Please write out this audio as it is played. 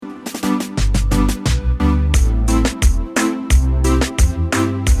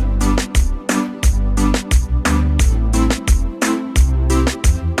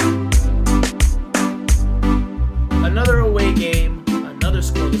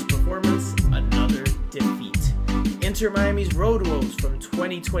Miami's performance, another defeat. Inter Miami's road woes from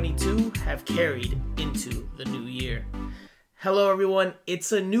 2022 have carried into the new year. Hello everyone,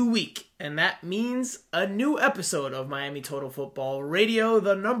 it's a new week, and that means a new episode of Miami Total Football Radio,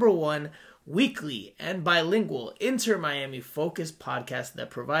 the number one weekly and bilingual Inter Miami focused podcast that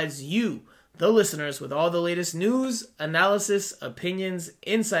provides you, the listeners, with all the latest news, analysis, opinions,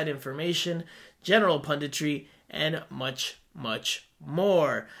 inside information, general punditry, and much, much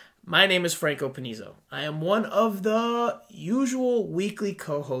more. My name is Franco Panizo. I am one of the usual weekly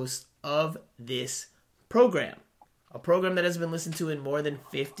co-hosts of this program. A program that has been listened to in more than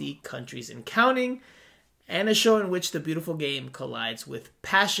 50 countries and counting, and a show in which the beautiful game collides with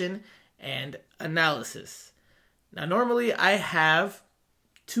passion and analysis. Now, normally I have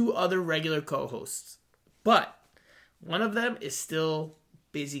two other regular co-hosts, but one of them is still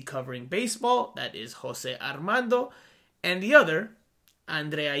busy covering baseball. That is Jose Armando, and the other,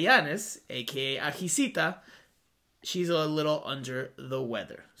 Andrea Llanes, aka Ajicita, she's a little under the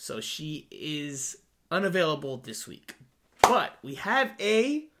weather, so she is unavailable this week. But we have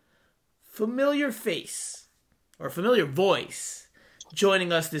a familiar face, or familiar voice,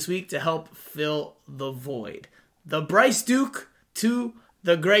 joining us this week to help fill the void. The Bryce Duke to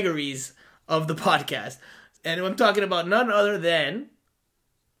the Gregories of the podcast. And I'm talking about none other than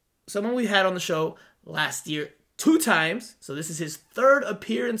someone we had on the show last year 2 times. So this is his 3rd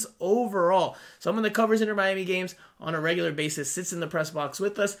appearance overall. Someone that covers Inter Miami games on a regular basis, sits in the press box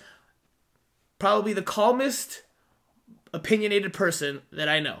with us. Probably the calmest, opinionated person that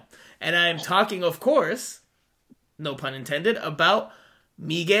I know. And I'm talking, of course, no pun intended, about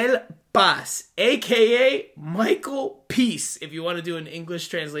Miguel Paz, a.k.a. Michael Peace, if you want to do an English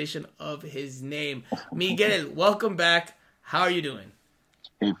translation of his name. Miguel, welcome back. How are you doing?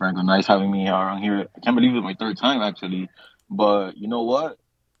 Hey, Franco. Nice having me around here. I can't believe it's my 3rd time, actually. But you know what?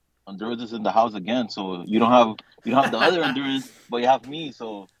 Honduras is in the house again, so you don't have the other Honduras, but you have me,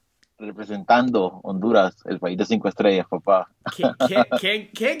 so representando Honduras, el país de 5 estrellas, papá.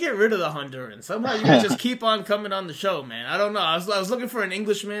 Can't get rid of the Hondurans. Somehow you guys just keep on coming on the show, man. I don't know. I was looking for an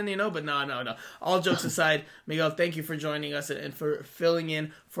Englishman, but no. All jokes aside, Miguel, thank you for joining us and for filling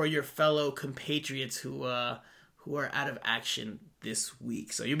in for your fellow compatriots who are out of action this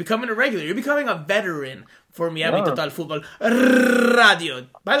week. So you're becoming a regular. You're becoming a veteran for Miami Total Football Radio.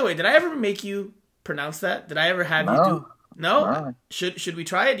 By the way, did I ever make you pronounce that? Did I ever have you do? No? Should we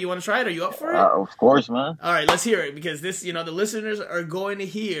try it? Do you want to try it? Are you up for it? Of course, man. All right, let's hear it, because this, the listeners are going to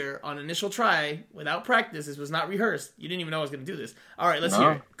hear on initial try, without practice. This was not rehearsed. You didn't even know I was going to do this. All right, let's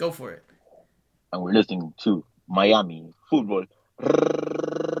hear it. Go for it. And we're listening to Miami Football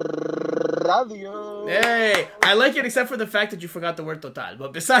Radio. Hey, I like it except for the fact that you forgot the word total.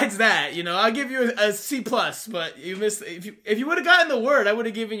 But besides that, I'll give you a C+, but you missed. If you would have gotten the word, I would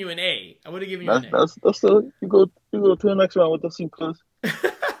have given you an A. I would have given you an A. That's still, you go to the next round with the C+.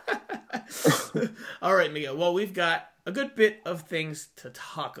 All right, Miguel. Well, we've got a good bit of things to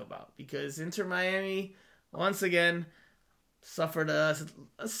talk about, because Inter Miami, once again, suffered a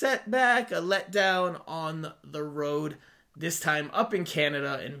setback, a letdown on the road. This time up in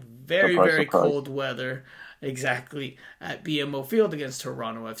Canada in very, very cold weather. Exactly. At BMO Field against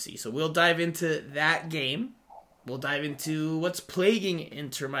Toronto FC. So we'll dive into that game. We'll dive into what's plaguing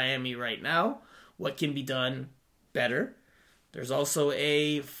Inter Miami right now. What can be done better. There's also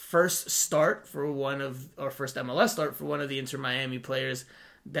a first MLS start for one of the Inter Miami players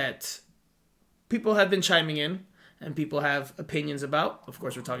that people have been chiming in and people have opinions about. Of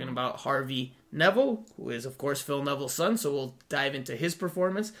course, we're talking about Harvey Neville, who is, of course, Phil Neville's son, so we'll dive into his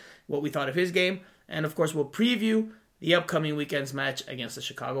performance, what we thought of his game, and, of course, we'll preview the upcoming weekend's match against the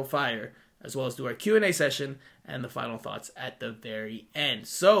Chicago Fire, as well as do our Q&A session and the final thoughts at the very end.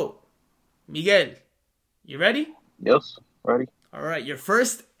 So, Miguel, you ready? Yes, ready. All right, your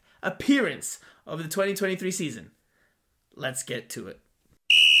first appearance of the 2023 season. Let's get to it.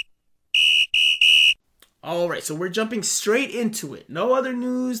 All right, so we're jumping straight into it. No other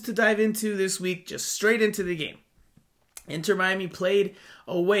news to dive into this week, just straight into the game. Inter Miami played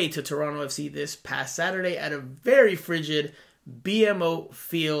away to Toronto FC this past Saturday at a very frigid BMO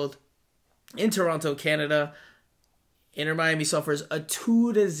Field in Toronto, Canada. Inter Miami suffers a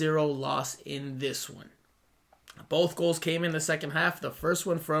 2-0 loss in this one. Both goals came in the second half. The first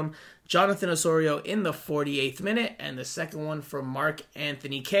one from Jonathan Osorio in the 48th minute, and the second one from Mark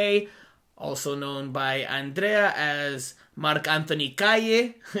Anthony Kaye, also known by Andrea as Marc Anthony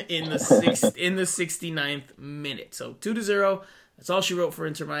Calle, in the 69th minute. So 2-0. That's all she wrote for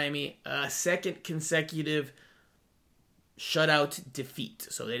Inter Miami. A second consecutive shutout defeat.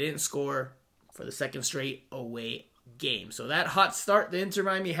 So they didn't score for the second straight away game. So that hot start the Inter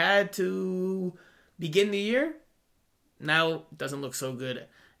Miami had to begin the year now doesn't look so good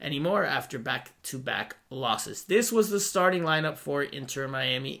anymore after back-to-back losses. This was the starting lineup for Inter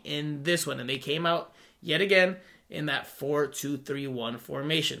Miami in this one, and they came out yet again in that 4-2-3-1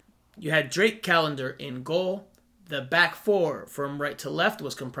 formation. You had Drake Callender in goal. The back four from right to left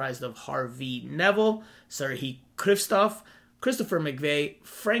was comprised of Harvey Neville, Serhii Krivstov, Christopher McVeigh,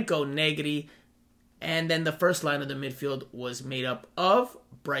 Franco Negri, and then the first line of the midfield was made up of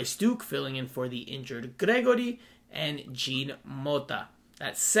Bryce Duke filling in for the injured Gregory and Jean Mota.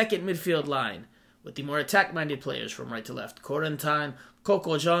 That second midfield line with the more attack-minded players from right to left, Corentin,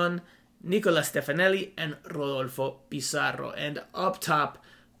 Coco Jean, Nicola Stefanelli, and Rodolfo Pizarro. And up top,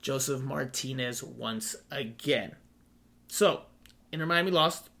 Josef Martinez once again. So, Inter Miami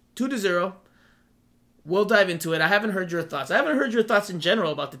lost 2-0. We'll dive into it. I haven't heard your thoughts. I haven't heard your thoughts in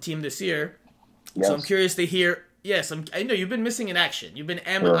general about the team this year. Yes. So I'm curious to hear. Yes, I know you've been missing in action. You've been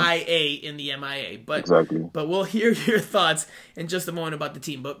MIA in the MIA. But, exactly. But we'll hear your thoughts in just a moment about the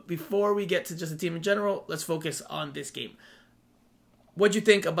team. But before we get to just the team in general, let's focus on this game. What'd you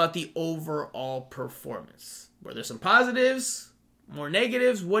think about the overall performance? Were there some positives, more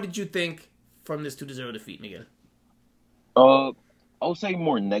negatives? What did you think from this 2-0 defeat, Miguel? I would say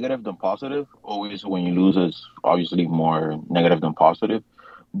more negative than positive. Always when you lose, it's obviously more negative than positive.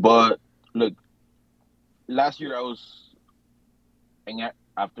 But look, last year I was,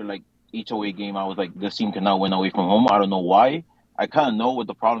 after like each away game, I was like, this team cannot win away from home. I don't know why. I kind of know what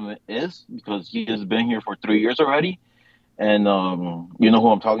the problem is because he has been here for 3 years already. And you know who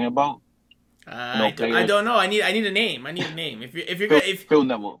I'm talking about? I don't know. I need a name. If you're good, Phil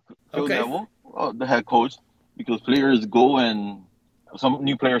Neville. Phil Neville, the head coach, because players go and some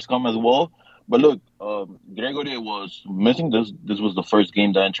new players come as well. But look, Gregory was missing. This was the first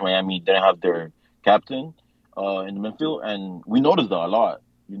game that Inter Miami didn't have their captain in the midfield, and we noticed that a lot.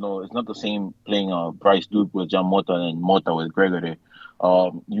 You know, it's not the same playing Bryce Duke with Jean Mota and Mota with Gregory.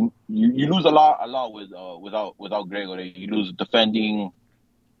 You lose a lot without Gregory. You lose defending,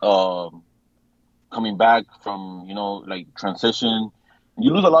 coming back from like transition.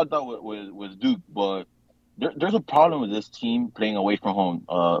 You lose a lot of that with Duke, but there's a problem with this team playing away from home,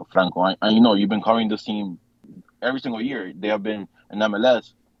 Franco. And you know you've been covering this team every single year. They have been in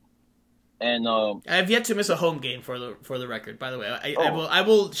MLS, and I have yet to miss a home game for the record. By the way, I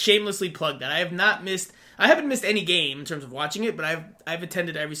will shamelessly plug that I haven't missed any game in terms of watching it, but I've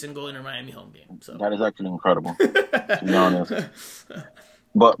attended every single Inter Miami home game. So that is actually incredible, to be honest.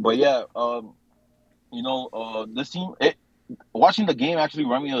 But yeah, this team. Watching the game actually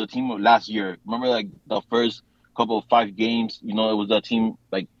reminded me of the team of last year. Remember, like the first couple of 5 games, it was that team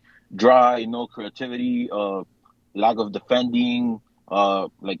like dry, no creativity, lack of defending,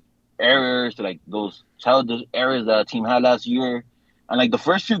 like errors, like those childish errors that the team had last year. And like the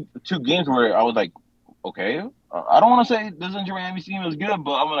first two games where I was like, okay, I don't want to say this Inter Miami team is good,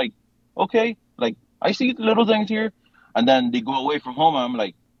 but I'm like, okay, like I see the little things here, and then they go away from home, and I'm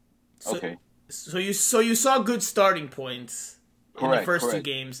like, okay. So you saw good starting points in the first 2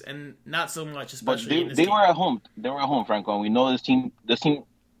 games, and not so much, especially in this game. Were at home. They were at home, Franco. And we know this team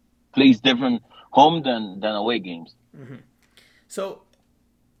plays different home than away games. Mm-hmm. So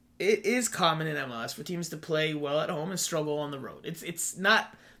it is common in MLS for teams to play well at home and struggle on the road. It's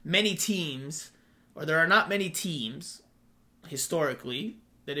not many teams, or there are not many teams historically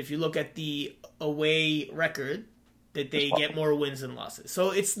that if you look at the away record, that they get more wins than losses.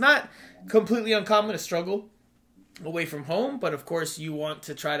 So it's not completely uncommon to struggle away from home, but of course you want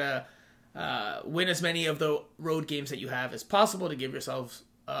to try to win as many of the road games that you have as possible to give yourselves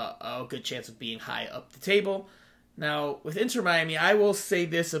a good chance of being high up the table. Now, with Inter Miami, I will say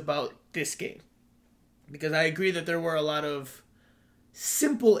this about this game, because I agree that there were a lot of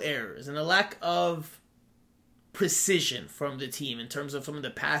simple errors and a lack of precision from the team in terms of some of the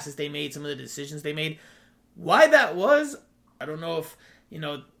passes they made, some of the decisions they made. Why that was, I don't know if,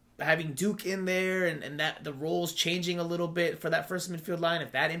 having Duke in there and that the roles changing a little bit for that first midfield line,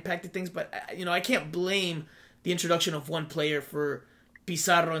 if that impacted things. But, I can't blame the introduction of one player for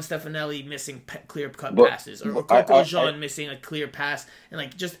Pizarro and Stefanelli missing clear-cut passes, or Coco Jean missing a clear pass.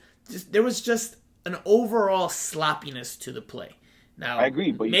 And, just there was just an overall sloppiness to the play. Now, I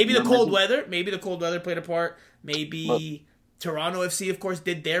agree, but maybe the cold weather played a part. Maybe Toronto FC, of course,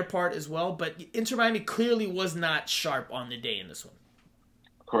 did their part as well, but Inter Miami clearly was not sharp on the day in this one.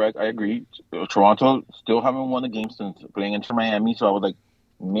 Correct, I agree. Toronto still haven't won a game since playing Inter Miami, so I was like,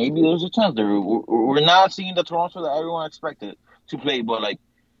 maybe there's a chance there. We're not seeing the Toronto that everyone expected to play, but like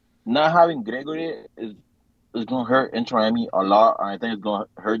not having Gregory is going to hurt Inter Miami a lot, and I think it's going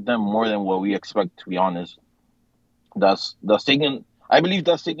to hurt them more than what we expect, to be honest. that's taking. I believe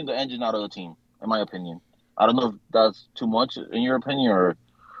that's taking the engine out of the team, in my opinion. I don't know if that's too much in your opinion or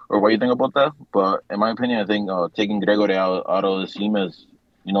what you think about that, but in my opinion, I think taking Gregory out of the team is,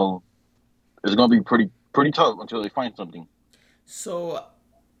 you know, is going to be pretty tough until they find something. So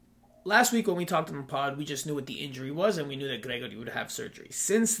last week when we talked on the pod, we just knew what the injury was, and we knew that Gregory would have surgery.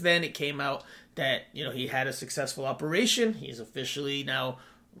 Since then, it came out that he had a successful operation. He's officially now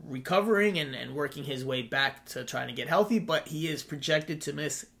recovering and working his way back to trying to get healthy, but he is projected to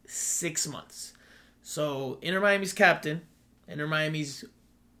miss 6 months. So Inter Miami's captain, Inter Miami's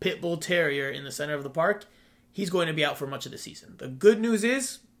pit bull terrier in the center of the park, he's going to be out for much of the season. The good news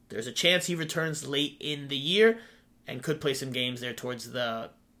is there's a chance he returns late in the year and could play some games there towards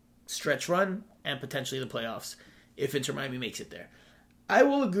the stretch run and potentially the playoffs if Inter Miami makes it there. I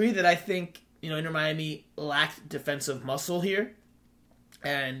will agree that I think Inter Miami lacked defensive muscle here,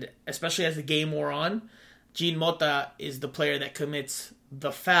 and especially as the game wore on, Jean Mota is the player that commits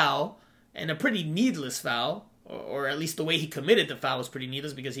the foul, and a pretty needless foul, or at least the way he committed the foul was pretty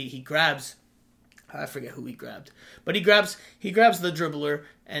needless because he grabs, I forget who he grabbed, but he grabs the dribbler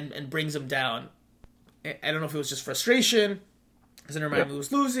and brings him down. I don't know if it was just frustration because Inter Miami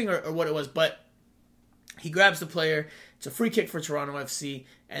was losing or what it was, but he grabs the player. It's a free kick for Toronto FC,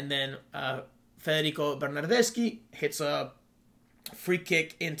 and then Federico Bernardeschi hits a free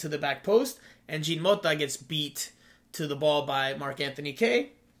kick into the back post, and Jean Mota gets beat to the ball by Marc-Anthony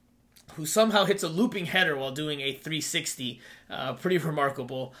Kaye, who somehow hits a looping header while doing a 360. Pretty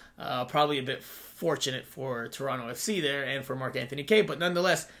remarkable. Probably a bit fortunate for Toronto FC there and for Marc-Anthony Kaye, but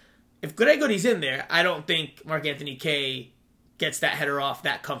nonetheless, if Gregory's in there, I don't think Marc-Anthony Kaye gets that header off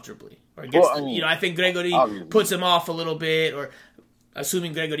that comfortably. Or gets, I think Gregory puts him off a little bit, or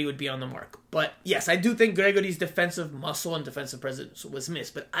assuming Gregory would be on the mark. But yes, I do think Gregory's defensive muscle and defensive presence was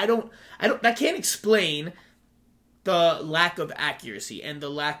missed. But that can't explain the lack of accuracy and the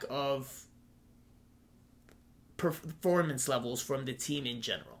lack of performance levels from the team in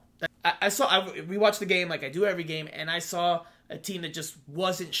general. We watched the game like I do every game, and I saw a team that just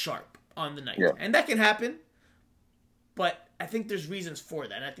wasn't sharp on the night. Yeah. And that can happen, but I think there's reasons for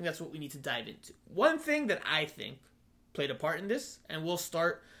that, and I think that's what we need to dive into. One thing that I think played a part in this, and we'll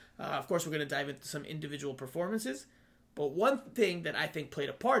start, of course we're going to dive into some individual performances, but one thing that I think played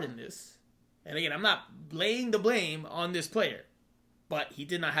a part in this, and again, I'm not laying the blame on this player, but he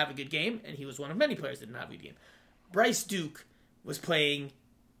did not have a good game, and he was one of many players that didn't have a good game. Bryce Duke was playing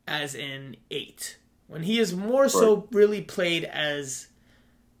as an 8, when he is more so really played as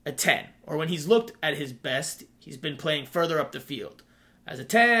a 10, or when he's looked at his best, he's been playing further up the field, as a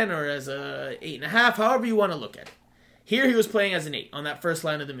 10 or as a 8.5, however you want to look at it. Here he was playing as an 8 on that first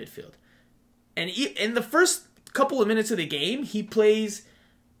line of the midfield. And in the first couple of minutes of the game, he plays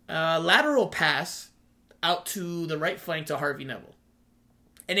a lateral pass out to the right flank to Harvey Neville.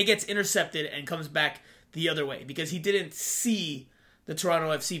 And it gets intercepted and comes back the other way because he didn't see the Toronto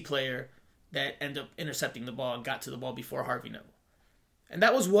FC player that ended up intercepting the ball and got to the ball before Harvey Neville. And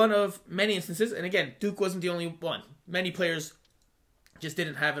that was one of many instances. And again, Duke wasn't the only one. Many players just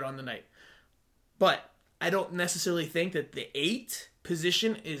didn't have it on the night. But I don't necessarily think that the 8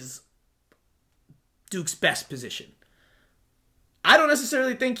 position is Duke's best position. I don't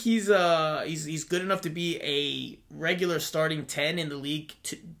necessarily think he's good enough to be a regular starting 10 in the league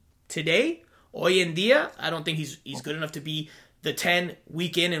today. Hoy en día, I don't think he's good enough to be the 10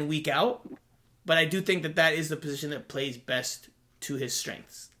 week in and week out. But I do think that is the position that plays best to his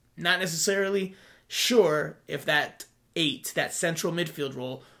strengths. Not necessarily sure if that 8, that central midfield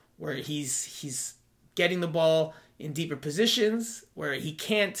role, where he's getting the ball in deeper positions, where he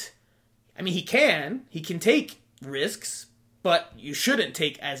can take risks, but you shouldn't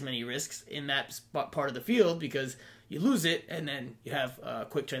take as many risks in that part of the field because you lose it and then you have a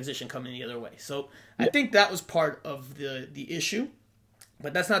quick transition coming the other way. So I think that was part of the issue,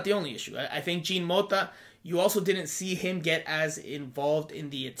 but that's not the only issue. I think Jean Mota, you also didn't see him get as involved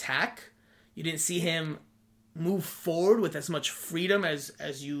in the attack. You didn't see him move forward with as much freedom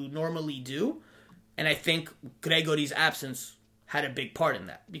as you normally do. And I think Gregory's absence had a big part in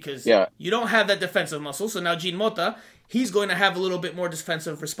that because you don't have that defensive muscle. So now Jean Mota, he's going to have a little bit more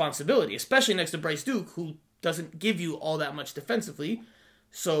defensive responsibility, especially next to Bryce Duke, who doesn't give you all that much defensively.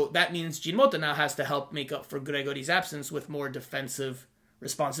 So that means Jean Mota now has to help make up for Gregory's absence with more defensive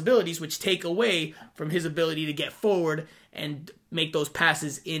responsibilities, which take away from his ability to get forward and make those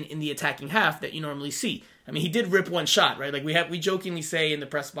passes in the attacking half that you normally see. I mean, he did rip one shot, right? Like we jokingly say in the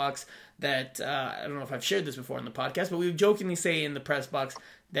press box that, I don't know if I've shared this before on the podcast, but we jokingly say in the press box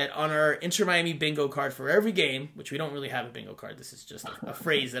that on our Inter Miami bingo card for every game, which we don't really have a bingo card, this is just a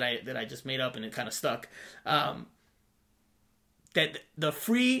phrase that I just made up and it kind of stuck. that the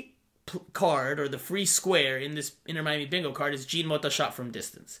free card or the free square in this Inter Miami bingo card is Jean Mota shot from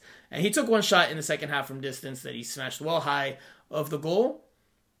distance. And he took one shot in the second half from distance that he smashed well high of the goal.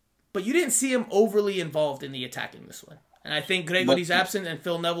 But you didn't see him overly involved in the attacking this one. And I think Gregory's absence and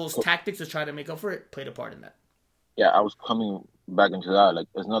Phil Neville's tactics to try to make up for it played a part in that. Yeah, I was coming back into that. Like,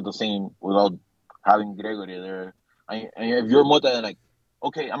 it's not the same without having Gregory there. And if you're Mota, like,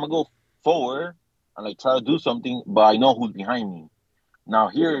 okay, I'm going to go forward and like try to do something, but I know who's behind me. Now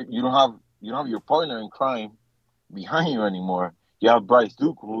here, you don't have your partner in crime behind you anymore. You have Bryce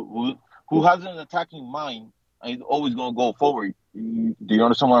Duke, who has an attacking mind, and he's always going to go forward. Do you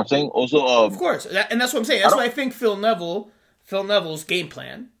understand what I'm saying? Also, of course, and that's what I'm saying. That's why I think Phil Neville's game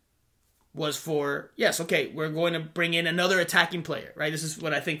plan was for, yes, okay, we're going to bring in another attacking player, right? This is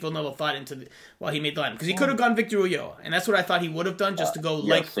what I think Phil Neville thought while he made the lineup, because he could have gone Victor Ulloa, and that's what I thought he would have done, just to go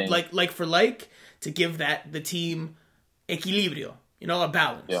like for like, to give the team equilibrio, a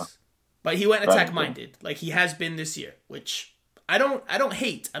balance. Yeah. But he went attack minded, like he has been this year, which I don't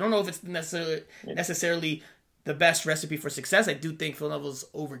hate. I don't know if it's necessarily the best recipe for success. I do think Phil Neville's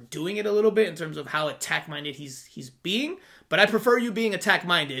overdoing it a little bit in terms of how attack minded he's being, but I prefer you being attack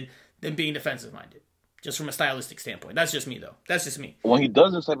minded than being defensive minded, just from a stylistic standpoint. That's just me, though. That's just me. When he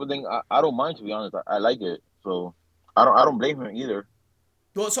does this type of thing, I don't mind, to be honest. I like it, so I don't blame him either.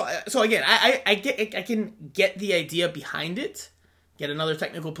 Well, so again, I can get the idea behind it. Get another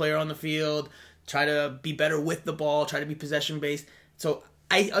technical player on the field, try to be better with the ball, try to be possession based. So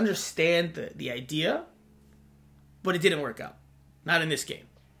I understand the idea, but it didn't work out. Not in this game.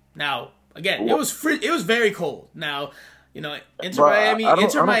 Now, again, it was very cold. Now, Inter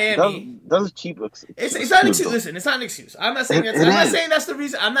Miami. That's cheap. It's not an excuse. Listen, it's not an excuse. I'm not saying that's the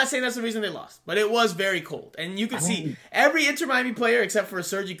reason. I'm not saying that's the reason they lost. But it was very cold, and you could see every Inter Miami player except for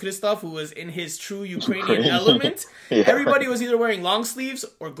Sergei Kristov, who was in his true Ukrainian element. Yeah. Everybody was either wearing long sleeves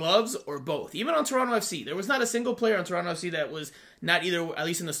or gloves or both. Even on Toronto FC, there was not a single player on Toronto FC that was not either, at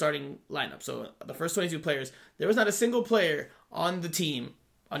least in the starting lineup. So the first 22 players, there was not a single player on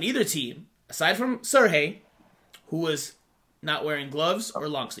either team, aside from Sergei, who was not wearing gloves or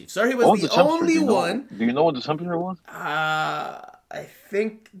long sleeves. Sergei was the only one. Do you know what the temperature was? I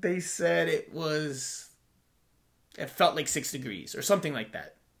think they said it felt like 6 degrees or something like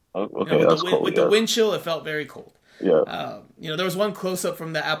that. Okay, with the wind chill, it felt very cold. Yeah. There was one close-up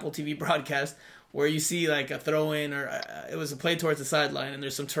from the Apple TV broadcast where you see like a throw-in or it was a play towards the sideline, and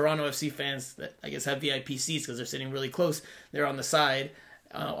there's some Toronto FC fans that I guess have VIP seats because they're sitting really close. They're on the side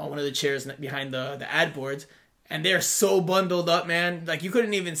on one of the chairs behind the ad boards. And they're so bundled up, man. Like, you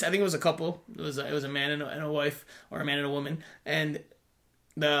couldn't even... I think it was a couple. It was a man and a wife, or a man and a woman. And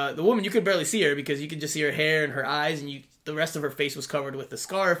the woman, you could barely see her because you could just see her hair and her eyes, and the rest of her face was covered with the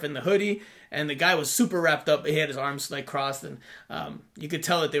scarf and the hoodie. And the guy was super wrapped up. He had his arms, like, crossed, and you could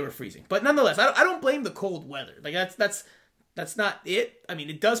tell that they were freezing. But nonetheless, I don't blame the cold weather. Like, that's not it. I mean,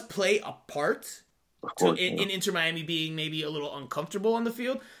 it does play a part in Inter Miami being maybe a little uncomfortable on the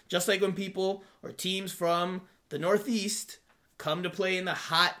field. Just like when people or teams from the Northeast come to play in the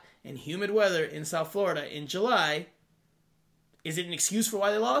hot and humid weather in South Florida in July. Is it an excuse for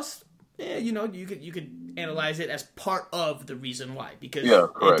why they lost? You could analyze it as part of the reason why, because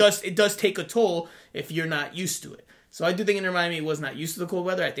it does take a toll if you're not used to it. So I do think Inter Miami was not used to the cold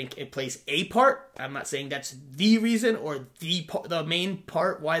weather. I think it plays a part. I'm not saying that's the reason or the main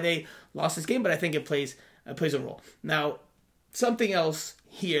part why they lost this game, but I think it plays a role. Now, something else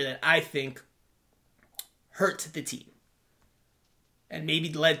here that I think hurt the team and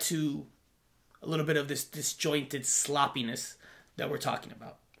maybe led to a little bit of this disjointed sloppiness that we're talking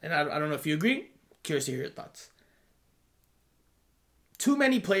about. And I don't know if you agree. Curious to hear your thoughts. Too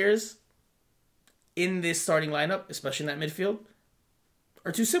many players in this starting lineup, especially in that midfield,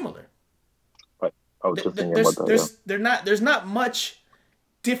 are too similar. Right. I was just thinking about that. There's not much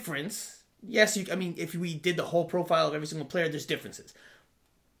difference. Yes, if we did the whole profile of every single player, there's differences.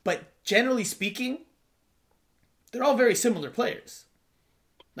 But generally speaking, they're all very similar players.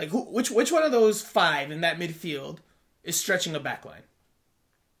 Like, which one of those five in that midfield is stretching a backline?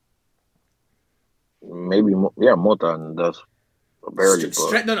 Maybe, Mota, and that's barely.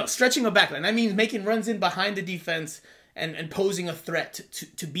 Stretching a backline. That means making runs in behind the defense and posing a threat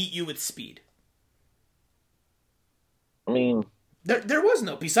to beat you with speed. I mean, there was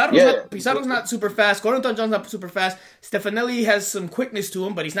no. Pizarro's not super fast. Corentin John's not super fast. Stefanelli has some quickness to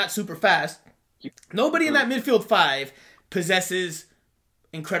him, but he's not super fast. Nobody in that midfield five possesses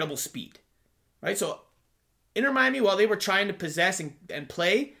incredible speed, right? So Inter Miami, while they were trying to possess and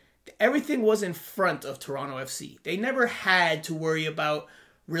play, everything was in front of Toronto FC. They never had to worry about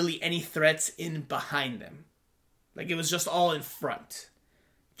really any threats in behind them. Like, it was just all in front.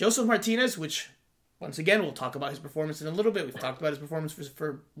 Josef Martinez, which, once again, we'll talk about his performance in a little bit. We've talked about his performance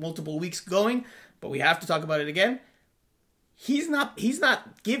for multiple weeks going, but we have to talk about it again. He's not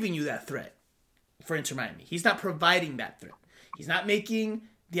giving you that threat for Inter Miami. He's not providing that threat. He's not making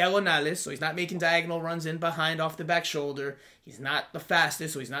diagonales, so he's not making diagonal runs in behind off the back shoulder. He's not the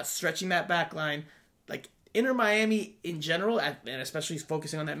fastest, so he's not stretching that back line. Like, Inter Miami in general, and especially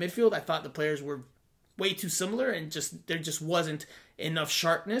focusing on that midfield, I thought the players were way too similar, and there just wasn't enough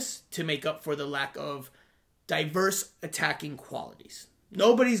sharpness to make up for the lack of diverse attacking qualities.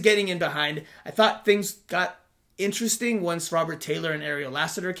 Nobody's getting in behind. I thought things got interesting once Robert Taylor and Ariel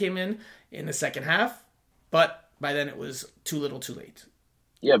Lassiter came in the second half, but by then it was too little too late.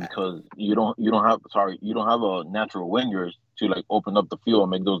 Yeah, because you don't have a natural winger to like open up the field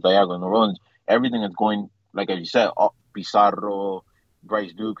and make those diagonal runs. Everything is going, like as you said, Pizarro,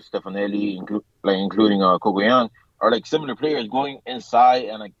 Bryce Duke, Stefanelli, including Kogoyan, are like similar players going inside,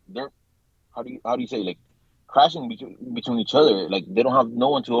 and like they're how do you say, like crashing between each other. Like they don't have no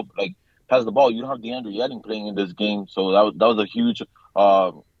one to like pass the ball. You don't have DeAndre Yedlin playing in this game, so that was a huge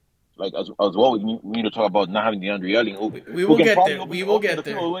like as well. We need to talk about not having DeAndre Yedlin. We will get there. We will get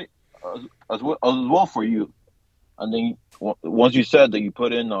there as well for you. And then once you said that you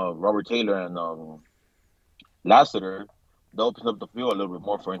put in Robert Taylor and Lassiter, that opens up the field a little bit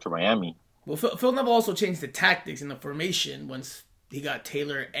more for Inter Miami. Well, Phil Neville also changed the tactics in the formation once he got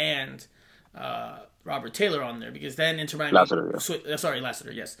Taylor and Robert Taylor on there, because then Inter Miami...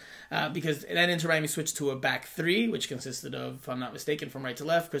 Lassiter, yes. Because then Inter Miami switched to a back three, which consisted of, if I'm not mistaken, from right to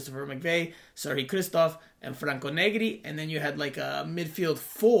left, Christopher McVeigh, Serhii Christoph, and Franco Negri. And then you had like a midfield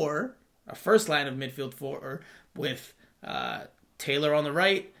four, a first line of midfield four, with Taylor on the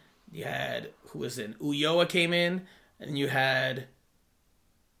right. You had, who was in? Ulloa came in, and you had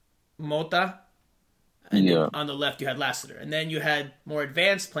Mota. And then on the left, you had Lassiter. And then you had more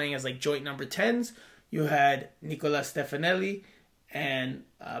advanced playing as like joint number 10s. You had Nicolas Stefanelli and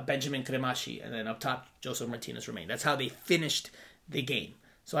Benjamin Cremachi. And then up top, Josef Martinez remained. That's how they finished the game.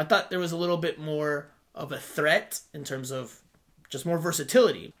 So I thought there was a little bit more of a threat in terms of just more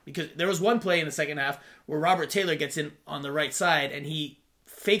versatility. Because there was one play in the second half where Robert Taylor gets in on the right side and he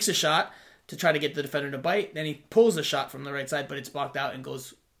fakes a shot to try to get the defender to bite. Then he pulls a shot from the right side, but it's blocked out and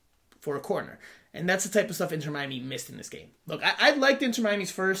goes for a corner. And that's the type of stuff Inter Miami missed in this game. Look, I liked Inter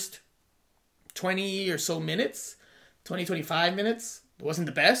Miami's first 20 or so minutes, 20, 25 minutes. It wasn't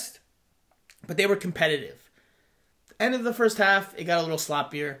the best, but they were competitive. End of the first half, it got a little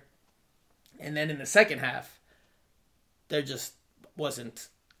sloppier. And then in the second half, there just wasn't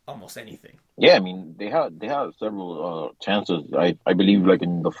almost anything. Yeah, I mean, they had several chances. I believe, like,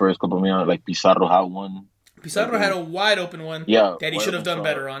 in the first couple of minutes, like, Pizarro had one. Pizarro had a wide open one that he should have done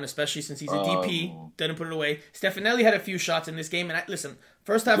better on, especially since he's a DP. Didn't put it away. Stefanelli had a few shots in this game, and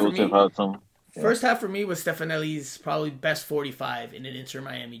first half for me, first half for me was Stefanelli's probably best 45 in an Inter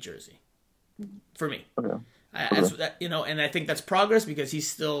Miami jersey, for me. Okay. And I think that's progress because he's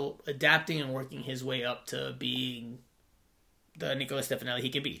still adapting and working his way up to being the Nicolas Stefanelli he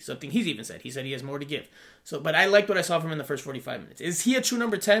can be. Something he's even said. He said he has more to give. So, but I liked what I saw from him in the first 45 minutes. Is he a true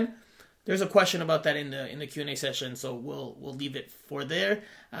number 10? There's a question about that in the Q&A session, so we'll leave it for there.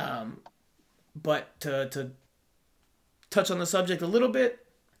 But to touch on the subject a little bit,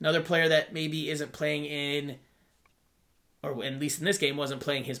 another player that maybe isn't playing in, or at least in this game, wasn't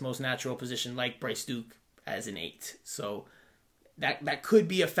playing his most natural position, like Bryce Duke as an 8. So that could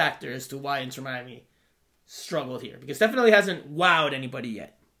be a factor as to why Inter Miami struggled here, because definitely hasn't wowed anybody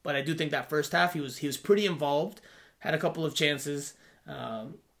yet. But I do think that first half he was pretty involved, had a couple of chances.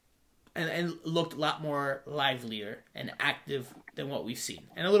 And looked a lot more livelier and active than what we've seen.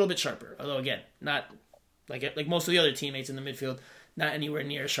 And a little bit sharper. Although, again, not like most of the other teammates in the midfield, not anywhere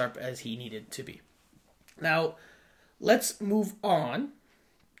near as sharp as he needed to be. Now, let's move on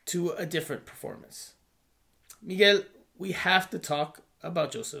to a different performance. Miguel, we have to talk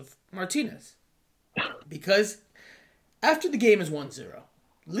about Josef Martinez. Because after the game is 1-0,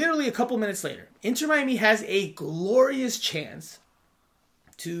 literally a couple minutes later, Inter Miami has a glorious chance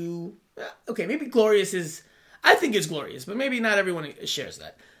to... Okay, maybe glorious is... I think it's glorious, but maybe not everyone shares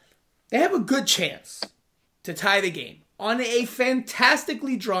that. They have a good chance to tie the game on a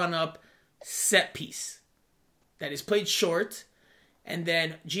fantastically drawn-up set piece that is played short, and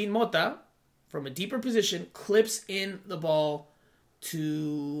then Jean Mota, from a deeper position, clips in the ball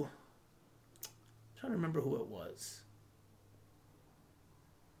to... I'm trying to remember who it was.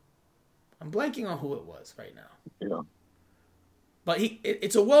 I'm blanking on who it was right now. Yeah. But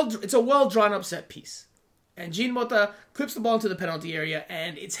it's a well drawn up set piece, and Jean Mota clips the ball into the penalty area,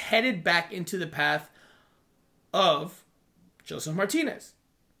 and it's headed back into the path of Josef Martinez.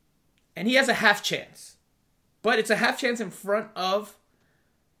 And he has a half chance. But it's a half chance in front of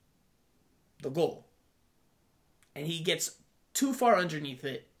the goal. And he gets too far underneath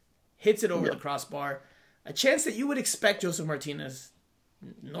it, hits it over the crossbar. A chance that you would expect Josef Martinez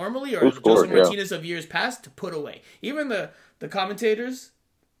normally, or Josef Martinez of years past, to put away. Even the commentators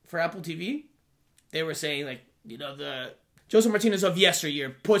for Apple TV, they were saying, like, you know, the Josef Martinez of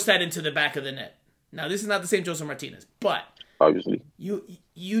yesteryear puts that into the back of the net. Now, this is not the same Josef Martinez, but obviously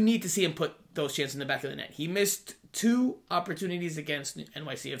you need to see him put those chances in the back of the net. He missed 2 opportunities against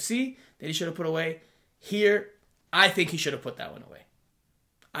NYCFC that he should have put away. Here, I think he should have put that one away.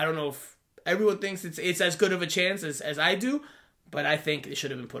 I don't know if everyone thinks it's as good of a chance as I do, but I think it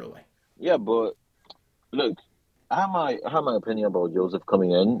should have been put away. Yeah, but look, I have my opinion about Josef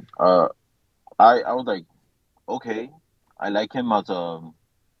coming in. I was like, okay, I like him as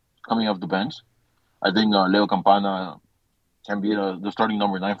coming off the bench. I think Leo Campana can be the starting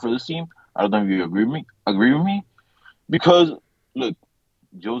number 9 for this team. I don't know if you agree with me, because look,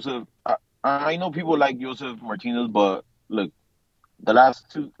 Josef. I know people like Josef Martinez, but look, the last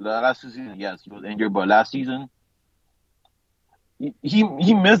two seasons, yes, he was injured, but last season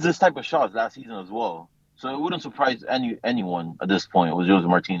he missed this type of shots last season as well. So it wouldn't surprise anyone at this point with Josef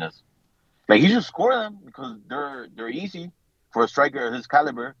Martinez. Like, he should score them because they're easy for a striker of his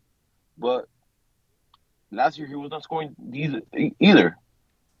caliber, but last year he was not scoring these either.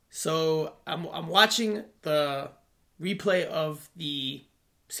 So I'm watching the replay of the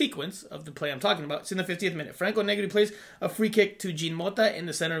sequence of the play I'm talking about. It's in the 50th minute. Franco Negri plays a free kick to Jean Mota in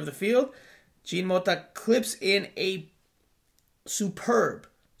the center of the field. Jean Mota clips in a superb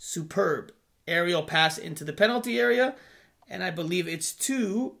aerial pass into the penalty area, and I believe it's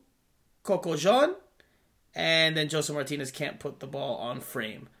to Coco Jean, and then Josef Martinez can't put the ball on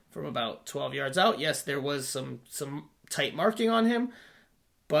frame from about 12 yards out. Yes, there was some tight marking on him,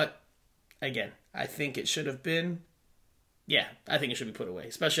 but again, I think it should have been, I think it should be put away,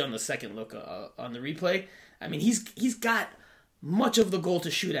 especially on the second look on the replay. I mean, he's got much of the goal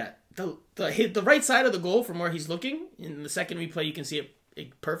to shoot at. The right side of the goal from where he's looking, in the second replay you can see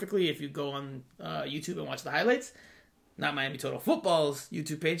it perfectly if you go on YouTube and watch the highlights. Not Miami Total Football's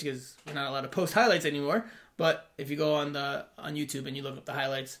YouTube page, because we're not allowed to post highlights anymore. But if you go on YouTube and you look up the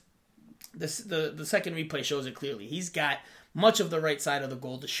highlights, the second replay shows it clearly. He's got much of the right side of the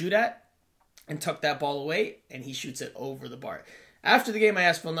goal to shoot at and tuck that ball away, and he shoots it over the bar. After the game, I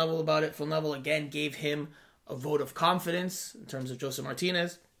asked Phil Neville about it. Phil Neville again gave him a vote of confidence in terms of Josef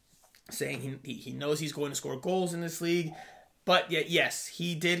Martinez, saying he knows he's going to score goals in this league. But yet, yes,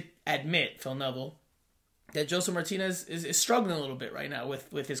 he did admit, Phil Neville, that Josef Martinez is struggling a little bit right now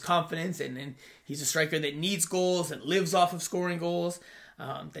with his confidence, and he's a striker that needs goals, that lives off of scoring goals,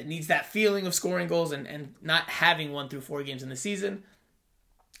 that needs that feeling of scoring goals, and not having 1 through 4 games in the season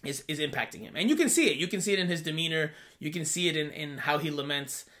is impacting him. And you can see it. You can see it in his demeanor. You can see it in how he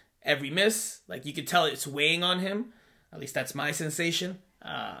laments every miss. Like, you can tell it's weighing on him. At least that's my sensation.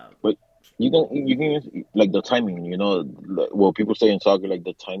 But you can like the timing, you know, what people say in soccer, like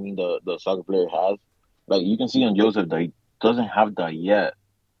the timing the soccer player has. Like, you can see on Josef that he doesn't have that yet.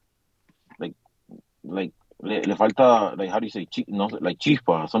 Like le falta, like, how do you say, like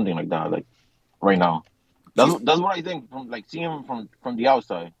chispa, something like that. Like, right now, that's what I think from, like, seeing him from the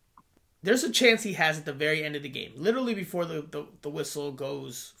outside. There's a chance he has at the very end of the game, literally before the whistle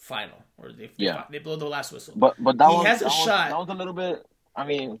goes final, or they blow the last whistle. But he has a shot. That was a little bit. I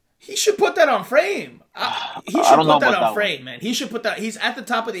mean, he should put that on frame. He should put that on frame, man. He should put that. He's at the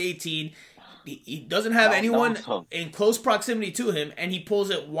top of the 18. He doesn't have anyone in close proximity to him, and he pulls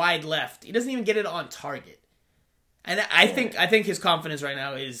it wide left. He doesn't even get it on target. And I think his confidence right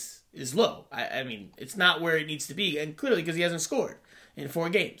now is low. I mean, it's not where it needs to be, and clearly because he hasn't scored in 4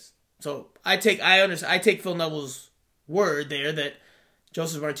 games. So I take Phil Neville's word there that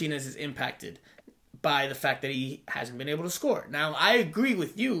Josef Martinez is impacted by the fact that he hasn't been able to score. Now, I agree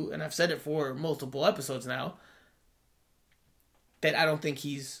with you, and I've said it for multiple episodes now, that I don't think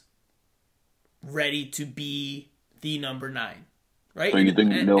he's ready to be the number 9, right? So you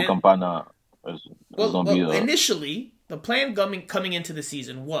think Leo Campana is going to be the... Initially, the plan coming into the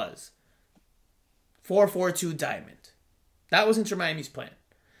season was 4-4-2 diamond. That was Inter Miami's plan.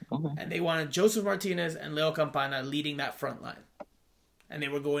 Okay. And they wanted Josef Martinez and Leo Campana leading that front line. And they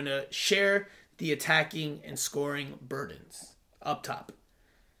were going to share the attacking and scoring burdens up top.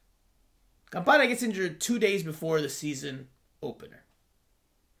 Campana gets injured 2 days before the season opener.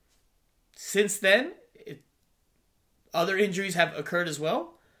 Since then, other injuries have occurred as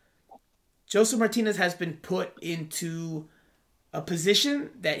well. Josef Martinez has been put into a position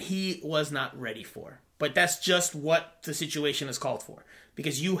that he was not ready for But that's just what the situation is called for.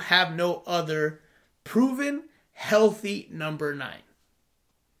 Because you have no other proven, healthy number 9.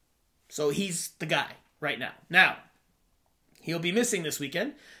 So he's the guy right now. Now, he'll be missing this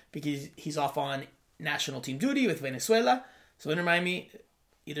weekend because he's off on national team duty with Venezuela. So Inter Miami,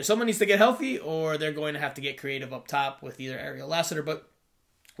 either someone needs to get healthy or they're going to have to get creative up top with either Ariel Lassiter. But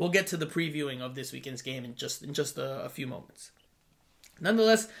we'll get to the previewing of this weekend's game in just a few moments.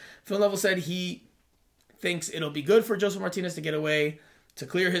 Nonetheless, Phil Neville said he thinks it'll be good for Josef Martinez to get away, to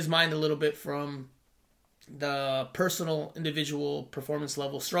clear his mind a little bit from the personal, individual performance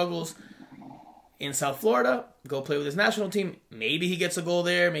level struggles in South Florida, go play with his national team. Maybe he gets a goal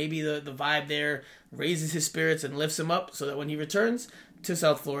there. Maybe the vibe there raises his spirits and lifts him up so that when he returns to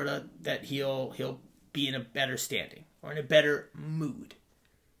South Florida, that he'll be in a better standing or in a better mood.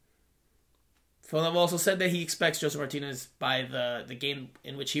 Phil Neville also said that he expects Josef Martinez by the game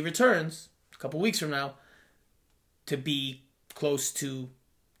in which he returns a couple weeks from now to be close to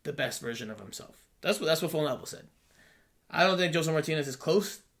the best version of himself. That's what Phil Neville said. I don't think Josef Martinez is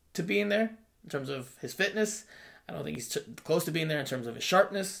close to being there in terms of his fitness. I don't think he's close to being there in terms of his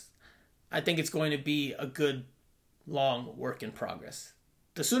sharpness. I think it's going to be a good, long work in progress.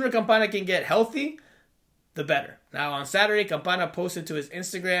 The sooner Campana can get healthy, the better. Now, on Saturday, Campana posted to his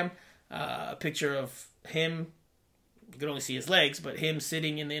Instagram a picture of him. You can only see his legs, but him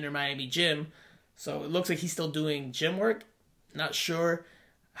sitting in the Inter Miami gym. So it looks like he's still doing gym work. Not sure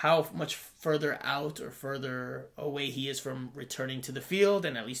how much further out or further away he is from returning to the field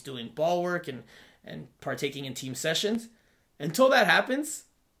and at least doing ball work and partaking in team sessions. Until that happens,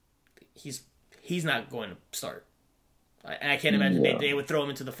 he's not going to start. I can't imagine they would throw him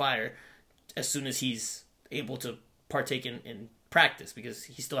into the fire as soon as he's able to partake in practice, because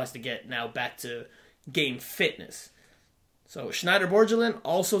he still has to get now back to game fitness. So Schneider-Borgelin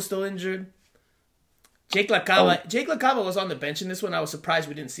also still injured. Jake LaCava was on the bench in this one. I was surprised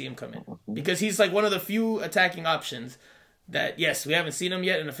we didn't see him come in, because he's like one of the few attacking options that, yes, we haven't seen him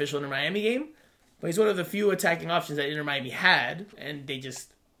yet in an official Inter Miami game, but he's one of the few attacking options that Inter Miami had, and they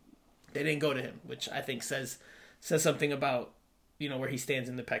didn't go to him, which I think says something about, where he stands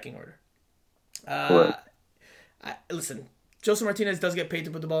in the pecking order. Listen, Josef Martinez does get paid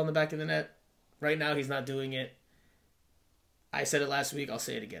to put the ball in the back of the net. Right now, he's not doing it. I said it last week. I'll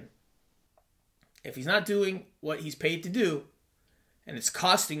say it again. If he's not doing what he's paid to do, and it's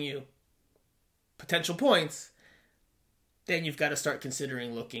costing you potential points, then you've got to start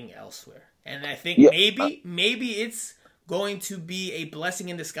considering looking elsewhere. And I think maybe it's going to be a blessing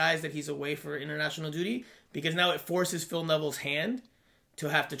in disguise that he's away for international duty, because now it forces Phil Neville's hand to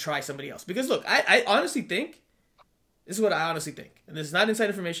have to try somebody else. Because look, I honestly think, this is what I honestly think, and this is not inside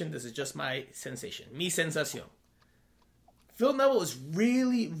information, this is just my sensation, mi sensación. Phil Neville is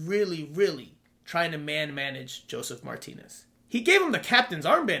really, really, really trying to manage Josef Martinez. He gave him the captain's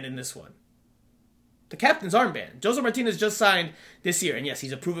armband in this one. The captain's armband. Josef Martinez just signed this year, and yes,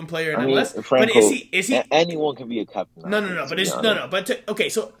 he's a proven player in MLS. Franco, but is he? Anyone can be a captain. Okay,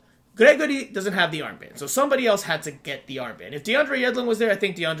 so Gregory doesn't have the armband, so somebody else had to get the armband. If DeAndre Yedlin was there, I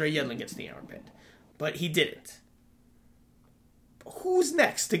think DeAndre Yedlin gets the armband, but he didn't. Who's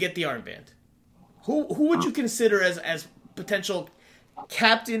next to get the armband? Who would you consider as potential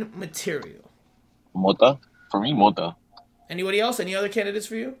captain material? Mota. For me, Mota. Anybody else? Any other candidates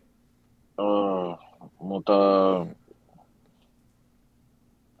for you? Mota.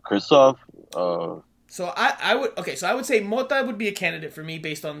 Christoph. So I would say Mota would be a candidate for me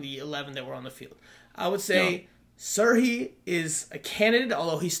based on the 11 that were on the field. I would say Serhi is a candidate,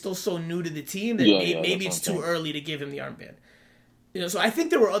 although he's still so new to the team that maybe it's too early to give him the armband. So I think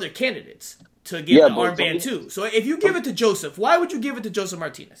there were other candidates to give the armband too. So if you give it to Josef, why would you give it to Josef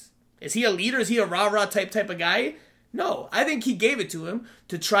Martinez? Is he a leader? Is he a rah-rah type of guy? No. I think he gave it to him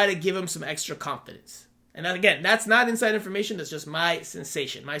to try to give him some extra confidence. And again, that's not inside information. That's just my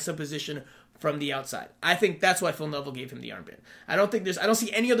sensation, my supposition from the outside. I think that's why Phil Neville gave him the armband. I don't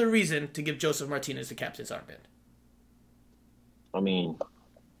see any other reason to give Josef Martinez the captain's armband. I mean,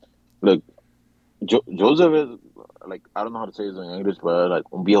 look, Joseph is, like, I don't know how to say this in English, but like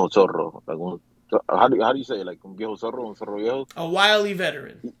un viejo zorro. Like, how do you say it? Like un viejo zorro, un zorro viejo? A wily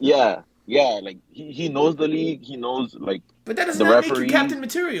veteran. Yeah, like he knows the league, he knows, like, but that does not make you captain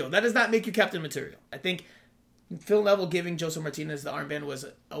material. That does not make you captain material. I think Phil Neville giving Josef Martinez the armband was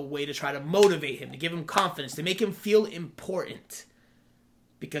a way to try to motivate him, to give him confidence, to make him feel important,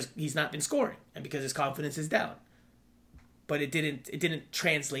 because he's not been scoring and because his confidence is down. But it didn't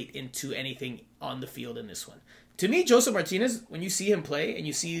translate into anything on the field in this one. To me, Josef Martinez, when you see him play and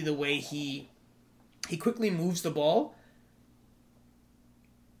you see the way he quickly moves the ball,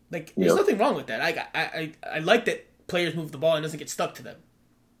 Like, there's nothing wrong with that. I like that players move the ball and doesn't get stuck to them.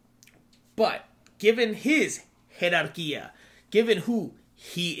 But given his jerarquía, given who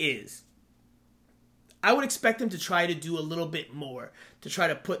he is, I would expect him to try to do a little bit more, to try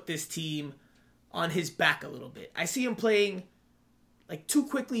to put this team on his back a little bit. I see him playing like too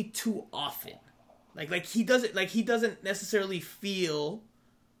quickly, too often. Like he doesn't necessarily feel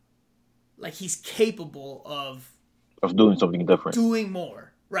like he's capable of doing something different, doing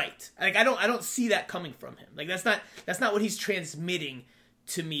more. Right. Like I don't see that coming from him. Like that's not what he's transmitting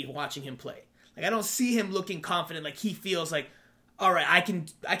to me watching him play. Like I don't see him looking confident, like he feels like, all right, I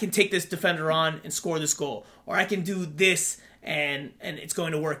can take this defender on and score this goal, or I can do this and it's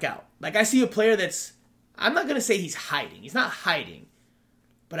going to work out. Like I see a player that's, I'm not going to say he's hiding. He's not hiding.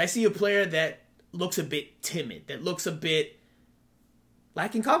 But I see a player that looks a bit timid, that looks a bit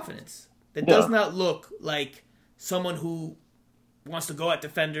lacking confidence, that does not look like someone who wants to go at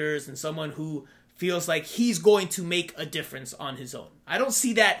defenders and someone who feels like he's going to make a difference on his own. I don't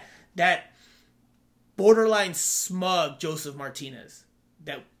see that borderline smug Josef Martinez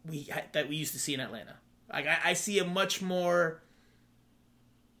that we used to see in Atlanta. Like I see a much more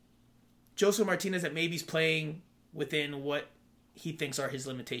Josef Martinez that maybe is playing within what he thinks are his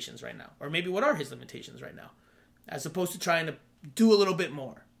limitations right now, or maybe what are his limitations right now, as opposed to trying to do a little bit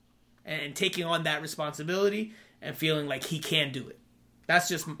more and taking on that responsibility and feeling like he can do it. That's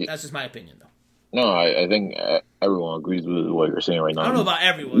just my opinion, though. No, I think everyone agrees with what you're saying right now. I don't know about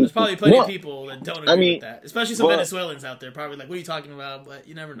everyone. There's probably plenty of people that don't agree with that. Especially some Venezuelans out there, probably like, what are you talking about? But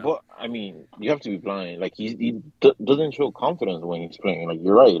you never know. But, I mean, you have to be blind. Like, he doesn't show confidence when he's playing. Like,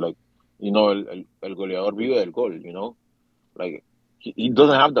 you're right. Like, you know, el goleador vive el gol, you know? Like, he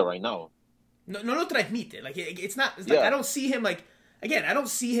doesn't have that right now. No transmite. Like, it's not, like, I don't see him, like, again, I don't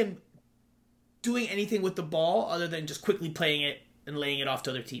see him doing anything with the ball other than just quickly playing it and laying it off to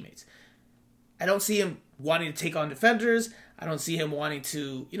other teammates. I don't see him wanting to take on defenders. I don't see him wanting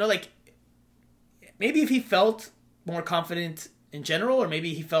to, you know, like, maybe if he felt more confident in general, or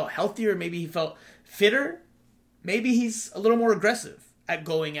maybe he felt healthier, maybe he felt fitter, maybe he's a little more aggressive at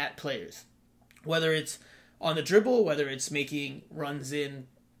going at players. Whether it's on the dribble, whether it's making runs in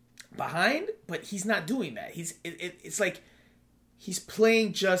behind, but he's not doing that. It's like he's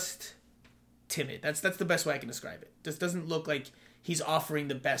playing just timid. That's the best way I can describe it. Just doesn't look like he's offering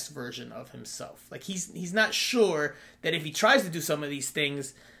the best version of himself. Like he's not sure that if he tries to do some of these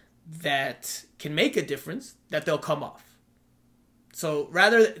things that can make a difference, that they'll come off. So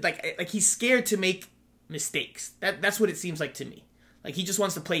rather, like he's scared to make mistakes. That's what it seems like to me. Like he just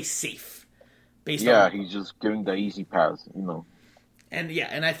wants to play safe. He's just giving the easy pass, you know.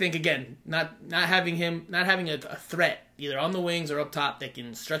 And I think again, not having a threat either on the wings or up top that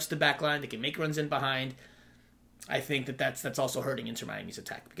can stretch the back line, that can make runs in behind. I think that's also hurting Inter Miami's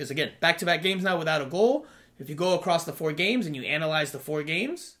attack. Because again, back-to-back games now without a goal. If you go across the 4 games and you analyze the 4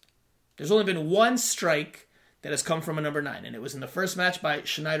 games, there's only been one strike that has come from a number 9. And it was in the first match by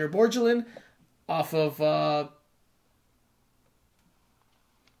Schneider Borgelin off of a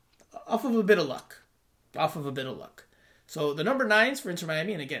bit of luck. So the number 9s for Inter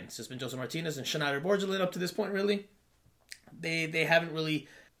Miami, and again, it's just been Josef Martinez and Schneider Borgelin up to this point, really. They haven't really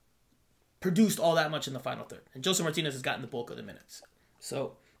produced all that much in the final third. And Josef Martinez has gotten the bulk of the minutes.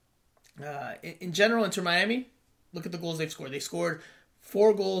 So, in general, Inter Miami, look at the goals they've scored. They scored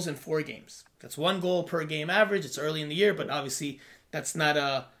 4 goals in 4 games. That's 1 goal per game average. It's early in the year, but obviously that's not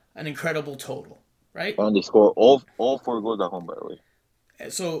an incredible total, right? And they scored all 4 goals at home, by the way.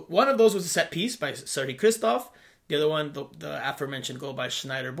 So one of those was a set piece by Serhii Christoph. The other one, the aforementioned goal by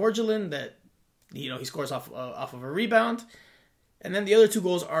Schneider Borgelin, that he scores off of a rebound. And then the other 2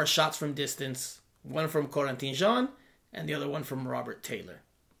 goals are shots from distance, one from Corentin Jean and the other one from Robert Taylor.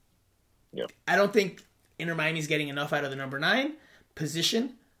 Yep. I don't think Inter Miami's getting enough out of the number 9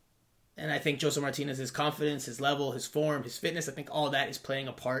 position. And I think Josef Martinez, his confidence, his level, his form, his fitness, I think all that is playing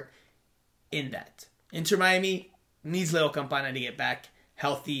a part in that. Inter Miami needs Leo Campana to get back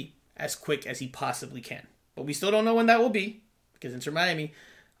healthy as quick as he possibly can. But we still don't know when that will be, because Inter Miami,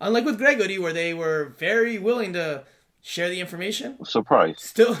 unlike with Gregory, where they were very willing to share the information. Surprise.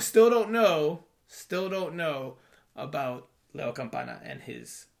 Still don't know about Leo Campana and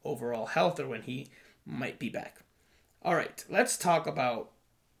his overall health, or when he might be back. All right, let's talk about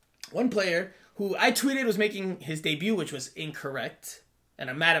one player who I tweeted was making his debut, which was incorrect. And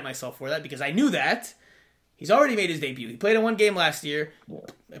I'm mad at myself for that, because I knew that. He's already made his debut. He played in 1 game last year,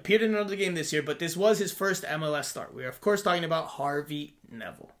 appeared in another game this year, but this was his first MLS start. We are, of course, talking about Harvey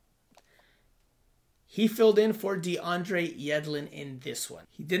Neville. He filled in for DeAndre Yedlin in this one.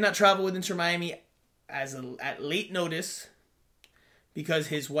 He did not travel with Inter Miami at late notice because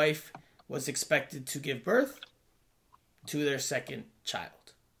his wife was expected to give birth to their second child.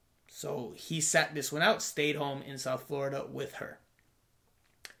 So he sat this one out, stayed home in South Florida with her.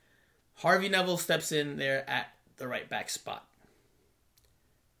 Harvey Neville steps in there at the right back spot.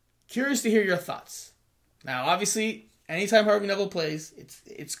 Curious to hear your thoughts. Now, obviously, anytime Harvey Neville plays,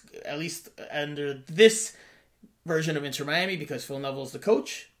 it's at least under this version of Inter Miami, because Phil Neville's the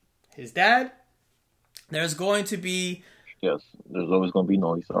coach, his dad, there's going to be... Yes, there's always going to be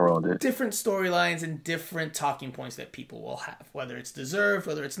noise around it. Different storylines and different talking points that people will have, whether it's deserved,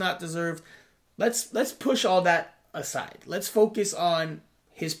 whether it's not deserved. Let's push all that aside. Let's focus on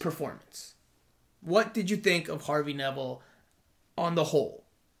his performance. What did you think of Harvey Neville on the whole?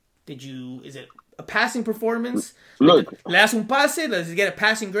 Is it a passing performance? Look, le das un pase? Does he get a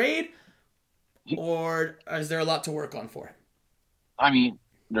passing grade? Or is there a lot to work on for him? I mean,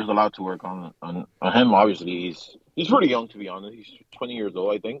 there's a lot to work on him. Obviously, he's pretty young, to be honest. He's 20 years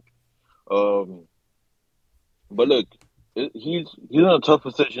old, I think. But look, he's in a tough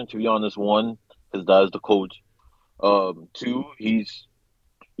position, to be honest. One, his dad's the coach. Two, he's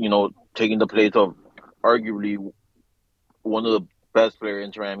taking the place of arguably one of the best players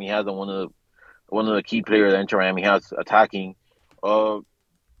Inter Miami has, and one of the key players Inter Miami has attacking.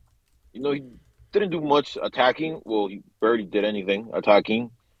 He didn't do much attacking. Well, he barely did anything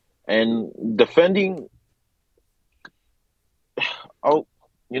attacking. And defending, I'll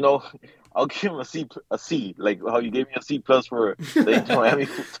give him a C, like how you gave me a C plus for the Inter Miami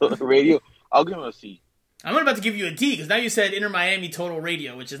radio. I'll give him a C. I'm about to give you a D, because now you said Inter Miami Total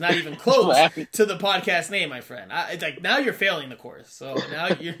Radio, which is not even close to the podcast name, my friend. It's like, now you're failing the course. So now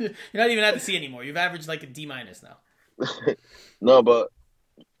you're not even at the C anymore. You've averaged like a D minus now. No, but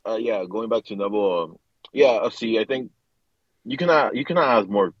going back to Neville, a C. I think you cannot ask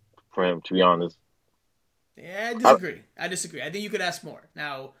more for him, to be honest. Yeah, I disagree. I think you could ask more.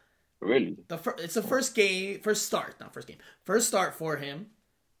 Now, really, it's the first start for him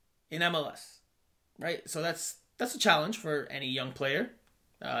in MLS. Right, so that's a challenge for any young player.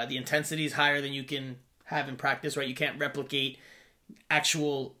 The intensity is higher than you can have in practice, right? You can't replicate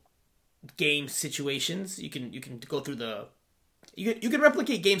actual game situations. You can go through you can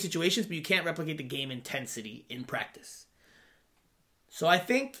replicate game situations, but you can't replicate the game intensity in practice. So I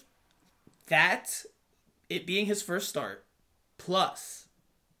think that it being his first start, plus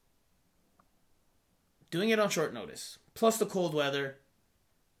doing it on short notice, plus the cold weather.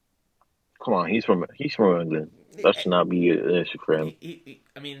 Come on, he's from England. That should not be an issue for him.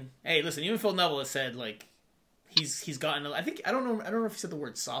 Hey, listen. Even Phil Neville has said like he's gotten. I don't know if he said the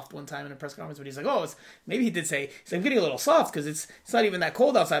word soft one time in a press conference, but he's like, maybe he did say I'm getting a little soft because it's not even that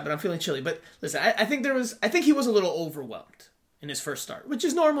cold outside, but I'm feeling chilly. But listen, I think he was a little overwhelmed in his first start, which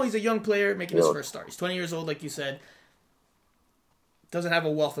is normal. He's a young player making his first start. He's 20 years old, like you said. Doesn't have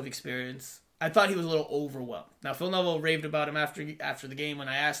a wealth of experience. I thought he was a little overwhelmed. Now Phil Neville raved about him after the game when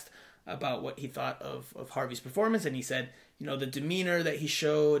I asked about what he thought of Harvey's performance, and he said, the demeanor that he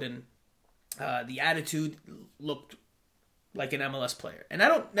showed and the attitude looked like an MLS player. And I